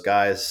either of those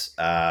guys?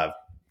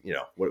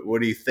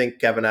 What do you think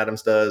Kevin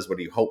Adams does? What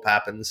do you hope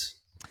happens?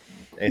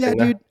 Anything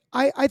dude.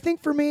 I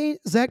think for me,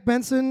 Zach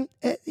Benson,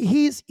 I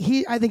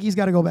think he's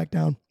got to go back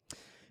down.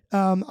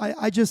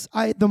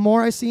 The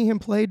more I see him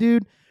play,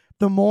 dude,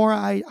 the more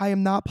I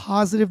am not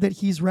positive that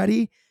he's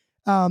ready.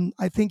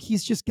 I think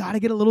he's just got to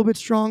get a little bit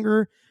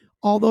stronger,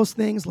 all those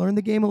things, learn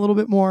the game a little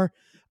bit more.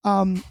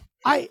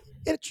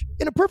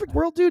 In a perfect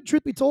world, dude,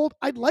 truth be told,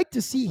 I'd like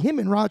to see him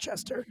in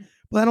Rochester,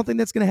 but I don't think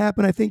that's going to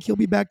happen. I think he'll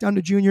be back down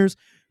to juniors,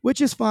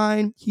 which is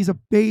fine. He's a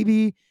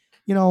baby,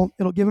 it'll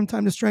give him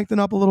time to strengthen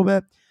up a little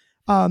bit.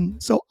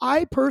 So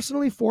I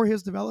personally, for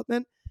his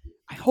development,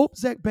 I hope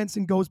Zach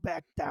Benson goes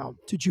back down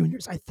to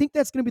juniors. I think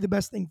that's going to be the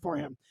best thing for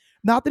him.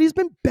 Not that he's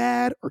been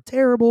bad or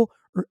terrible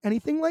or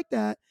anything like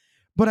that,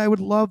 but I would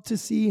love to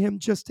see him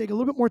just take a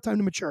little bit more time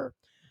to mature.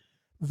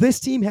 This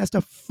team has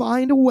to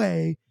find a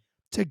way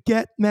to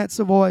get Matt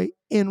Savoie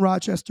in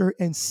Rochester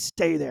and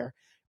stay there.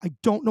 I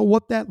don't know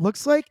what that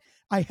looks like.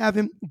 I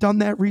haven't done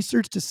that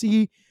research to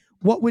see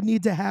what would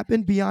need to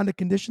happen beyond a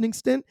conditioning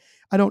stint.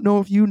 I don't know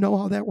if you know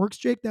how that works,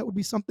 Jake. That would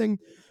be something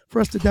for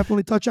us to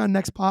definitely touch on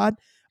next pod.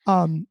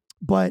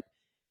 But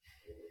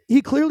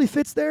he clearly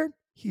fits there.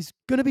 He's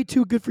going to be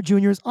too good for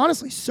juniors.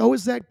 Honestly, so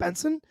is Zach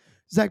Benson.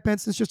 Zach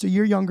Benson's just a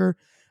year younger.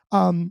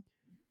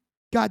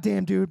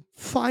 Goddamn, dude.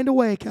 Find a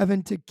way,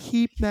 Kevin, to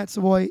keep Matt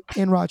Savoie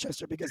in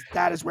Rochester because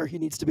that is where he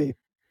needs to be.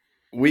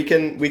 We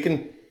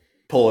can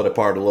pull it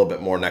apart a little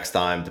bit more next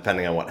time,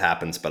 depending on what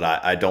happens. But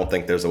I don't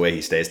think there's a way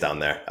he stays down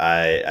there.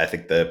 I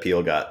think the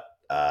appeal got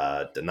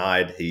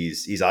denied.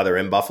 He's either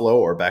in Buffalo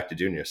or back to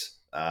juniors.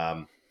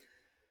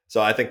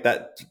 So I think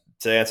that,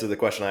 to answer the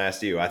question I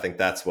asked you, I think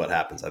that's what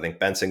happens. I think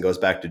Benson goes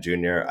back to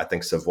junior. I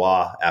think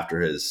Savoie, after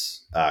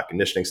his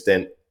conditioning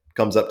stint,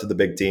 comes up to the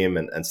big team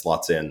and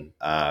slots in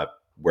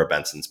where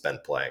Benson's been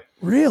playing.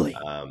 Really?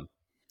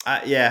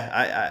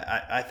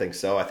 I think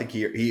so. I think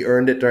he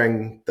earned it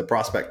during the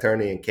prospect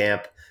tourney in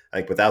camp. I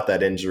think without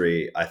that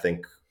injury, I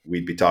think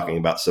we'd be talking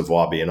about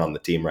Savoie being on the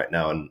team right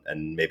now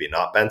and maybe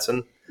not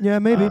Benson. Yeah,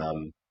 maybe.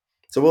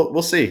 So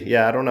we'll see.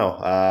 Yeah, I don't know.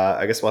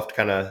 I guess we'll have to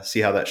kind of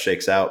see how that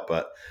shakes out.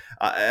 But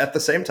at the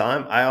same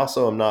time, I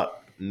also am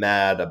not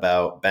mad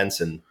about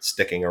Benson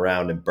sticking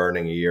around and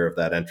burning a year of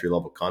that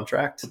entry-level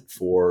contract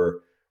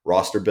for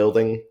roster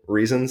building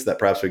reasons that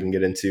perhaps we can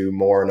get into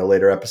more in a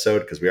later episode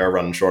because we are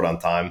running short on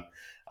time.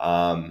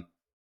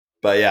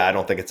 But yeah, I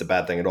don't think it's a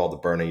bad thing at all to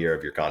burn a year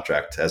of your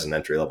contract as an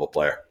entry-level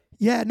player.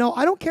 Yeah, no,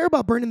 I don't care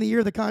about burning the year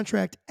of the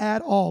contract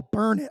at all.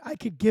 Burn it. I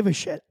could give a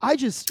shit.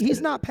 He's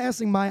not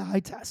passing my eye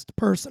test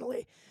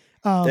personally.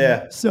 So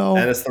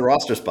and it's the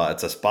roster spot.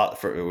 It's a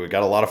spot we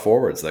got a lot of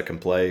forwards that can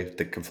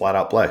flat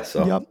out play.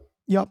 So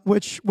yep.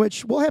 Which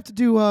we'll have to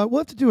do. We'll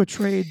have to do a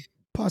trade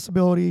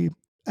possibility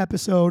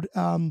episode.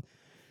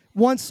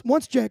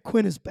 Once Jack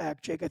Quinn is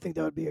back, Jake, I think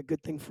that would be a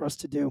good thing for us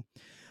to do.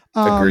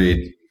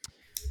 Agreed.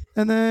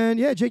 And then,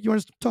 Jake, you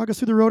want to talk us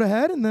through the road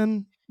ahead, and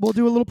then we'll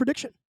do a little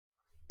prediction.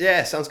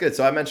 Yeah, sounds good.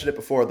 So I mentioned it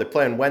before. They're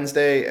playing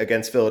Wednesday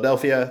against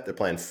Philadelphia. They're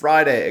playing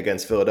Friday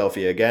against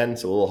Philadelphia again,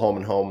 so a little home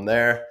and home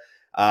there.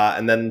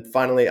 And then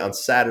finally on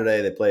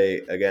Saturday, they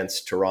play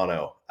against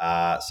Toronto.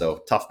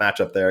 So tough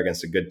matchup there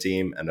against a good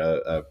team and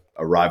a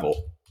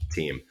rival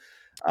team.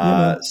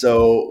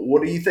 So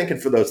what are you thinking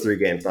for those 3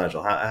 games,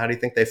 Nigel? How do you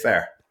think they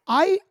fare?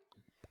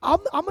 I'll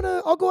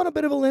go on a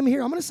bit of a limb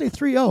here. I'm gonna say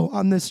 3-0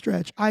 on this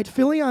stretch.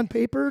 Philly on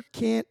paper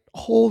can't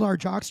hold our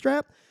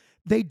jockstrap.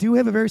 They do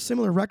have a very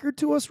similar record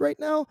to us right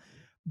now,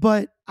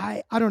 but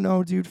I don't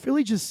know, dude.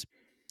 Philly just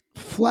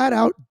flat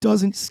out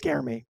doesn't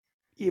scare me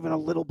even a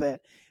little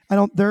bit.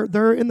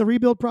 They're in the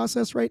rebuild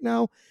process right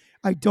now.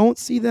 I don't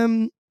see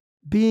them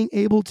being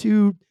able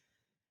to.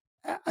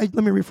 Let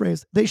me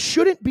rephrase. They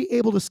shouldn't be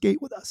able to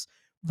skate with us.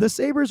 the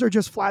Sabres are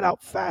just flat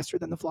out faster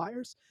than the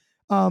Flyers.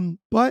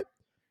 But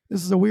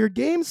this is a weird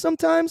game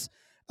sometimes.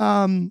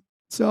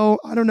 So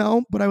I don't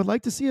know, but I would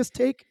like to see us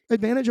take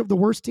advantage of the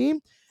worst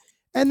team.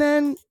 And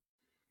then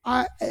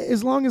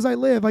as long as I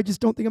live, I just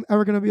don't think I'm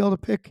ever going to be able to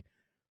pick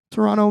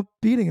Toronto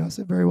beating us.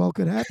 It very well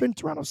could happen.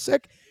 Toronto's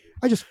sick.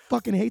 I just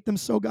fucking hate them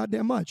so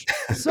goddamn much.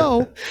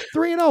 So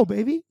 3-0,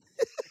 baby.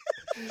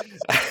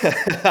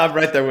 I'm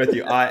right there with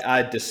you.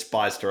 I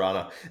despise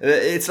Toronto.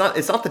 It's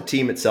not the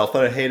team itself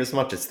that I hate as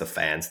much. It's the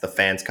fans. The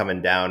fans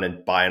coming down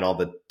and buying all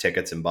the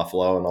tickets in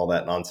Buffalo and all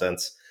that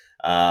nonsense.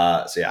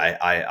 So yeah,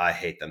 I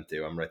hate them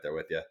too. I'm right there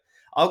with you.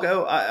 I'll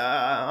go.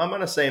 I'm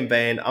on the same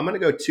vein. I'm going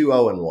to go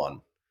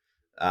 2-0-1.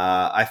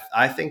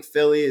 I think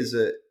Philly is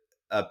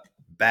a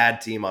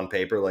bad team on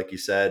paper, like you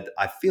said.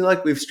 I feel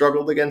like we've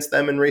struggled against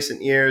them in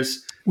recent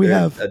years. We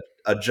have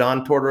a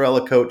John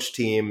Tortorella coach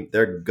team.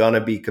 They're going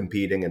to be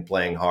competing and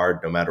playing hard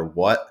no matter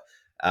what.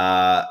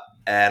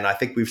 And I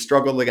think we've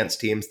struggled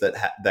against teams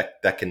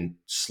that can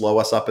slow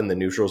us up in the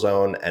neutral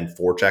zone and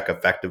forecheck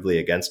effectively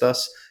against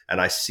us. And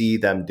I see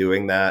them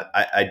doing that.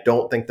 I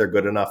don't think they're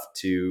good enough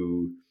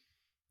to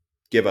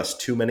give us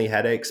too many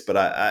headaches, but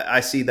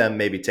I see them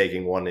maybe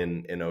taking one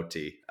in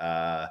OT.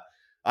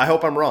 I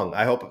hope I'm wrong.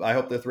 I hope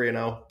they're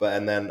 3-0.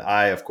 And then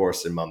I, of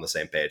course, am on the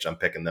same page. I'm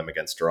picking them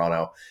against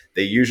Toronto.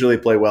 They usually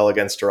play well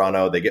against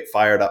Toronto. They get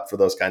fired up for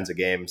those kinds of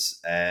games,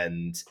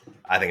 and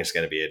I think it's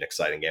going to be an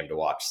exciting game to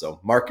watch.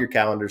 So mark your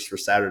calendars for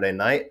Saturday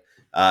night.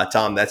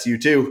 Tom, that's you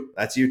too.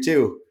 Let's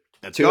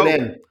Tune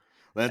in.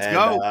 Let's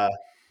go.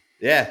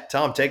 Yeah,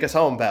 Tom, take us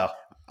home, pal.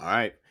 All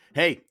right.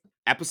 Hey.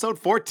 Episode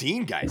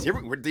 14, guys.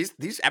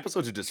 These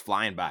episodes are just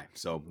flying by,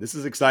 so this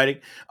is exciting.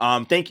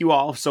 Thank you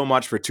all so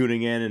much for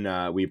tuning in,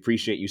 and we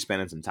appreciate you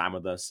spending some time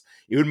with us.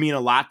 It would mean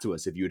a lot to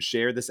us if you would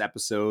share this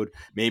episode.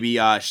 Maybe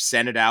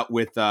send it out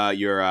with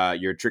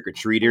your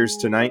trick-or-treaters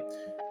tonight.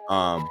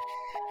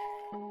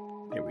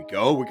 There we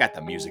go. We got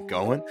the music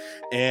going,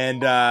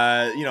 and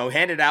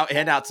hand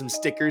out some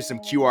stickers, some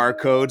QR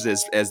codes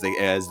as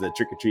the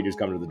trick-or-treaters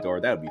come to the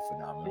door. That would be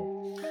phenomenal.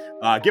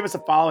 Give us a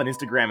follow on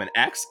Instagram and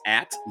X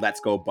at Let's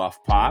Go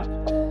Buff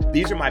Pod.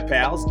 These are my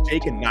pals,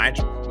 Jake and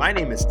Nigel. My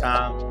name is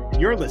Tom, and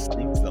you're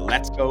listening to the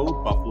Let's Go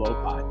Buffalo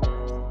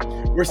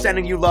Podcast. We're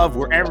sending you love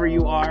wherever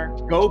you are.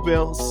 Go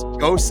Bills,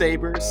 go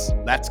Sabres,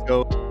 let's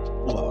go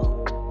Buffalo.